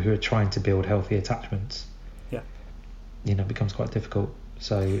people who are trying to build healthy attachments? It becomes quite difficult.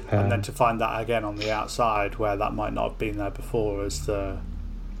 So and then to find that again on the outside, where that might not have been there before, is the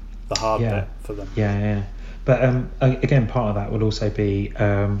hard bit for them. But again, part of that would also be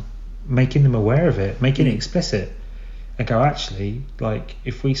making them aware of it, making it explicit, and go, actually, like,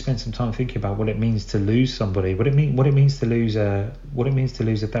 if we spend some time thinking about what it means to lose somebody, what it means to lose a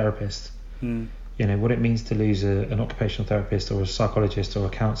therapist, what it means to lose an occupational therapist or a psychologist or a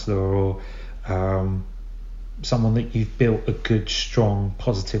counsellor or someone that you've built a good, strong,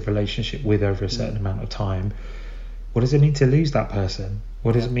 positive relationship with over a certain amount of time, what does it mean to lose that person?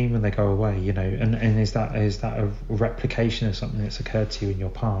 What does it mean when they go away? And is that a replication of something that's occurred to you in your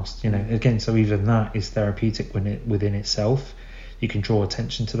past? Again, so even that is therapeutic within itself. You can draw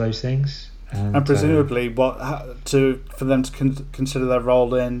attention to those things. And presumably, for them to consider their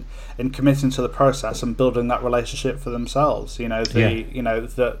role in committing to the process and building that relationship for themselves.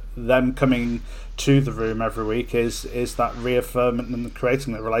 That them coming to the room every week is that reaffirming and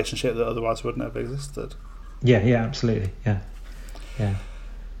creating the relationship that otherwise wouldn't have existed. Yeah, absolutely, yeah.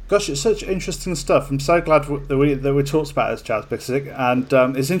 Gosh, it's such interesting stuff. I'm so glad that we talked about this, Chaz,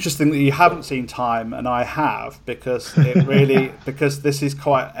 and it's interesting that you haven't seen Time and I have, because it really because this is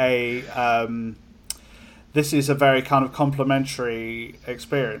quite a this is a very kind of complementary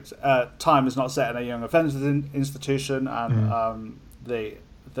experience. Time is not set in a young offenders institution, and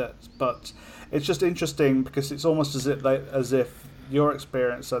but it's just interesting because it's almost as if your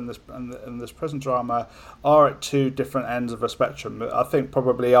experience and this prison drama are at two different ends of a spectrum. I think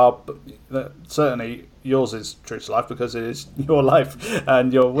probably certainly yours is true to life because it is your life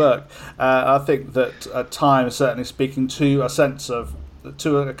and your work. I think that Time is certainly speaking to a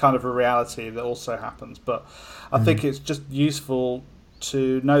kind of a reality that also happens. But I think it's just useful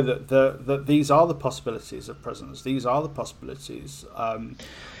to know that these are the possibilities of prisons. These are the possibilities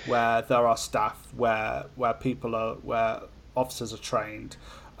where there are staff, where people are, where officers are trained,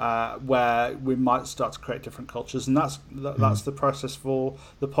 where we might start to create different cultures, and that's the process for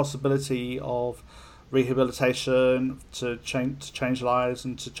the possibility of rehabilitation to change lives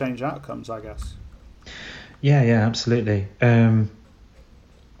and to change outcomes, I guess. Yeah, absolutely.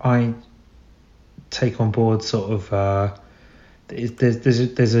 I take on board sort of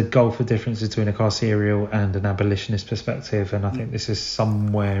there's a gulf of difference between a carceral and an abolitionist perspective, and I think this is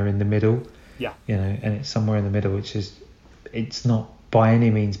somewhere in the middle. Yeah. And it's somewhere in the middle, which is, it's not by any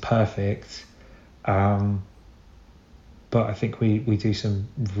means perfect, but I think we do some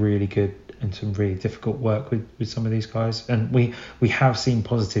really good and some really difficult work with some of these guys, and we have seen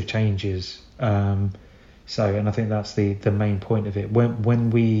positive changes. And I think that's the main point of it. When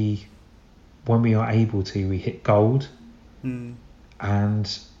we are able to, we hit gold. And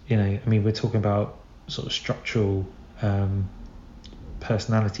we're talking about sort of structural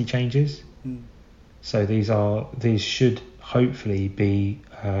personality changes. So these should hopefully be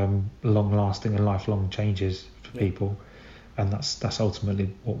long-lasting and lifelong changes for people, and that's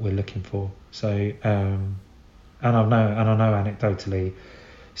ultimately what we're looking for. So, and I know anecdotally,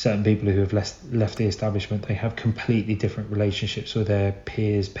 certain people who have left the establishment, they have completely different relationships with their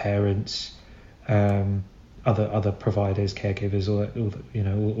peers, parents, other providers, caregivers,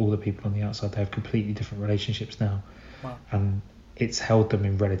 all the people on the outside. They have completely different relationships now. Wow. And it's held them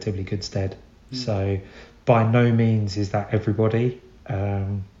in relatively good stead. So by no means is that everybody,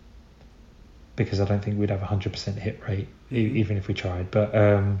 because I don't think we'd have 100% hit rate even if we tried. But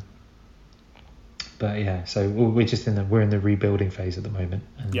yeah, so we're in the rebuilding phase at the moment.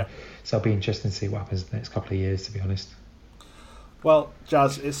 And so it'll be interesting to see what happens in the next couple of years, to be honest. Well,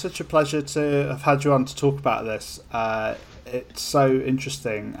 Jazz, it's such a pleasure to have had you on to talk about this. It's so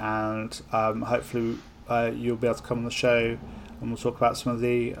interesting, and hopefully you'll be able to come on the show and we'll talk about some of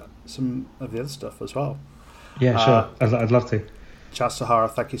the other stuff as well. Yeah, sure. I'd love to. Chaz Sahara,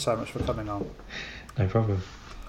 thank you so much for coming on. No problem.